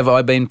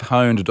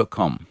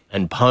 HaveIBeenPwned.com.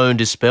 And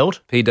pwned is spelled?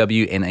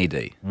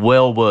 PWNED.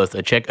 Well worth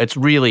a check. It's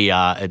really,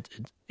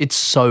 it's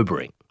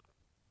sobering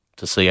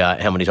to see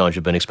how many times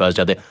you've been exposed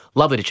out there.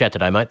 Lovely to chat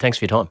today, mate. Thanks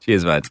for your time.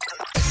 Cheers, mate.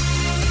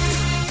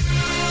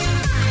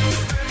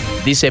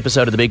 This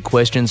episode of The Big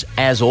Questions,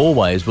 as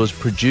always, was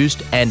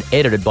produced and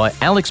edited by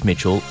Alex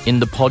Mitchell in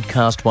the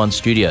Podcast One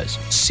studios.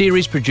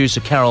 Series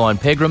producer Caroline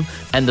Pegram,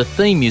 and the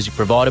theme music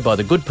provided by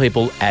the good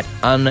people at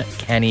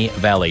Uncanny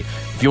Valley.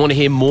 If you want to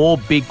hear more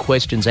Big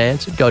Questions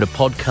answered, go to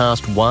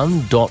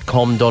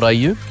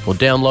podcastone.com.au or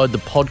download the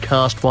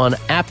Podcast One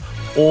app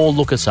or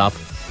look us up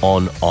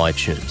on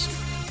iTunes.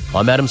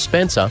 I'm Adam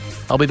Spencer.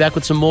 I'll be back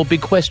with some more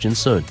Big Questions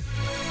soon.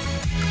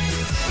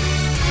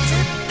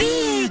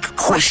 Big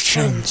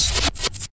Questions.